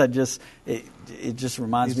because it just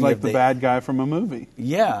reminds me like of the bad guy from a movie.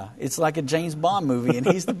 Yeah, it's like a James Bond movie, and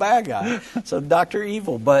he's the bad guy. So Dr.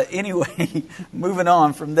 Evil. But anyway, moving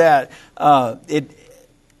on from that,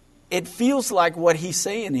 it feels like what he's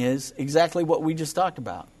saying is exactly what we just talked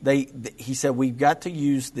about. He said we've got to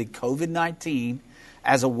use the COVID-19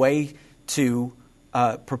 as a way to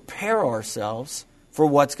prepare ourselves for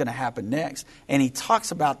what's going to happen next. And he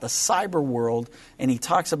talks about the cyber world, and he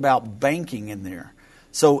talks about banking in there.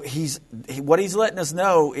 So what he's letting us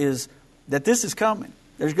know is that this is coming.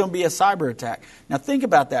 There's going to be a cyber attack. Now think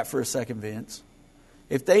about that for a second, Vince.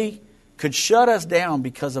 If they could shut us down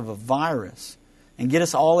because of a virus and get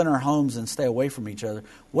us all in our homes and stay away from each other,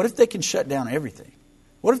 what if they can shut down everything?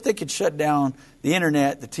 What if they could shut down the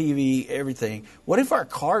internet, the TV, everything? What if our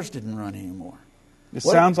cars didn't run anymore? It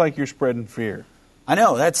sounds like you're spreading fear. I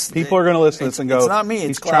know. People are going to listen to this and go, it's not me. It's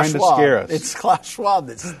he's Klaus trying Schwab. to scare us. It's Klaus Schwab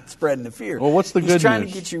that's spreading the fear. Well, what's the good news? He's trying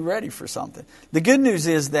to get you ready for something. The good news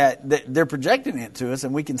is that they're projecting it to us,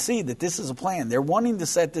 and we can see that this is a plan. They're wanting to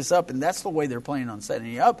set this up, and that's the way they're planning on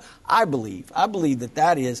setting it up. I believe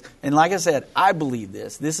that is, and like I said, I believe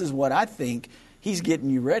this. This is what I think he's getting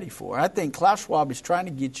you ready for. I think Klaus Schwab is trying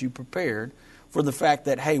to get you prepared for the fact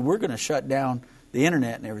that, hey, we're going to shut down the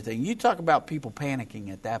internet and everything. You talk about people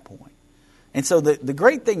panicking at that point. And so the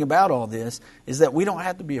great thing about all this is that we don't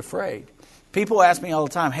have to be afraid. People ask me all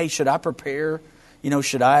the time, hey, should I prepare?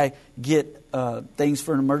 Should I get things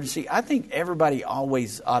for an emergency? I think everybody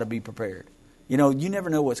always ought to be prepared. You never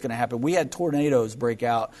know what's going to happen. We had tornadoes break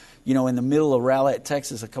out, in the middle of Rowlett,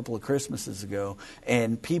 Texas a couple of Christmases ago,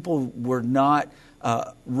 and people were not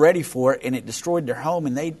ready for it, and it destroyed their home,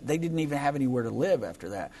 and they didn't even have anywhere to live after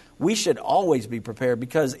that. We should always be prepared,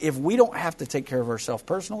 because if we don't have to take care of ourselves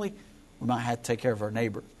personally, we might have to take care of our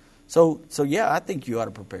neighbor. So yeah, I think you ought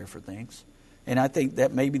to prepare for things. And I think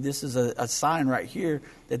that maybe this is a sign right here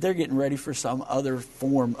that they're getting ready for some other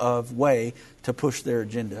form of way to push their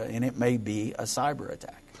agenda, and it may be a cyber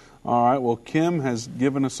attack. All right, well, Kim has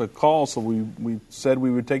given us a call, so we said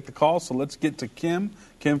we would take the call, so let's get to Kim.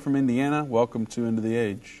 Kim from Indiana, welcome to End of the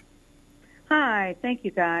Age. Hi, thank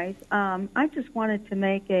you, guys. I just wanted to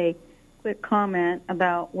make a quick comment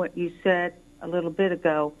about what you said a little bit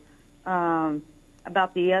ago.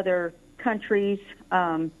 About the other countries,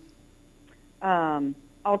 all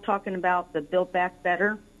talking about the Build Back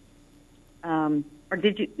Better. Or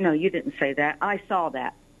did you? No, you didn't say that. I saw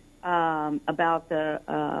that. About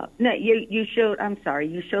the no, you showed. I'm sorry,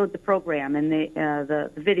 you showed the program and the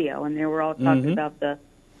video, and they were all talking about the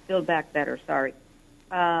Build Back Better. Sorry,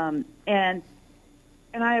 and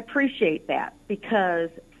I appreciate that, because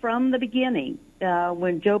from the beginning,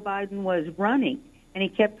 when Joe Biden was running, and he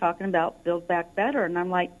kept talking about Build Back Better. And I'm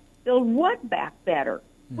like, build what back better?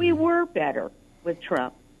 We were better with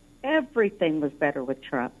Trump. Everything was better with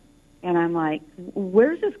Trump. And I'm like,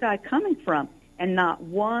 where's this guy coming from? And not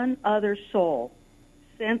one other soul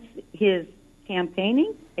since his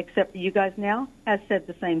campaigning, except for you guys now, has said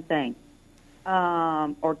the same thing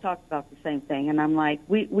or talked about the same thing. And I'm like,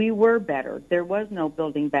 we were better. There was no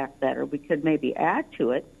building back better. We could maybe add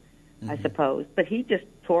to it, I suppose. But he just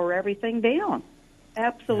tore everything down.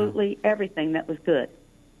 Absolutely everything that was good,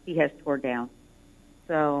 he has tore down.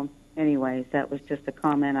 So, anyways, that was just a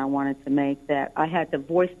comment I wanted to make that I had to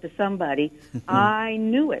voice to somebody. I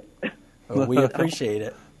knew it. Well, we appreciate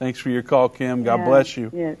it. Thanks for your call, Kim. God bless you.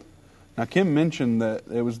 Yes. Now, Kim mentioned that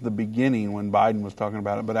it was the beginning when Biden was talking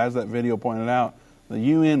about it, but as that video pointed out, the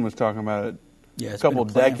UN was talking about it a couple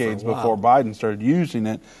decades before Biden started using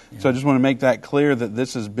it. Yeah. So I just want to make that clear that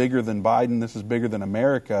this is bigger than Biden. This is bigger than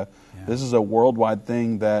America. Yeah. This is a worldwide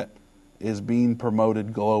thing that is being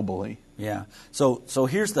promoted globally. Yeah. So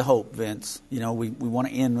here's the hope, Vince. We want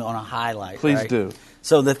to end on a highlight. Please do.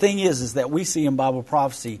 So the thing is that we see in Bible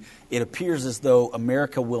prophecy, it appears as though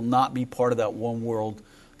America will not be part of that one world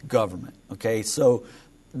government. Okay. So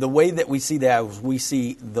the way that we see that is we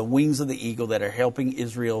see the wings of the eagle that are helping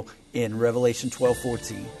Israel in Revelation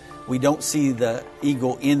 12:14. We don't see the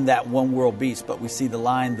eagle in that one world beast, but we see the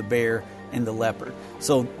lion, the bear, and the leopard.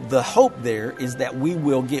 So the hope there is that we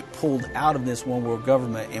will get pulled out of this one world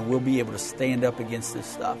government and we'll be able to stand up against this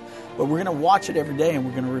stuff. But we're going to watch it every day and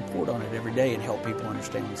we're going to report on it every day and help people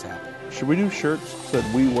understand what's happening. Should we do shirts that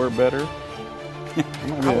we were better?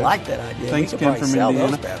 I like that idea. Thanks, Ken from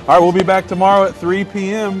Indiana. All right, we'll be back tomorrow at 3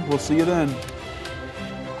 p.m. We'll see you then.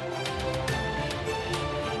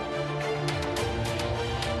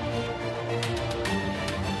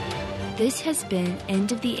 This has been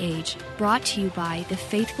End of the Age, brought to you by the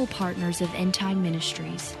faithful partners of End Time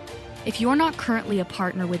Ministries. If you're not currently a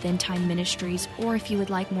partner with End Time Ministries, or if you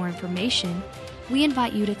would like more information, we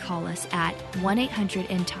invite you to call us at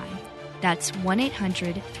 1-800-END-TIME. That's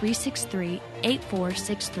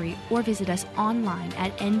 1-800-363-8463, or visit us online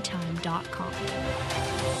at endtime.com.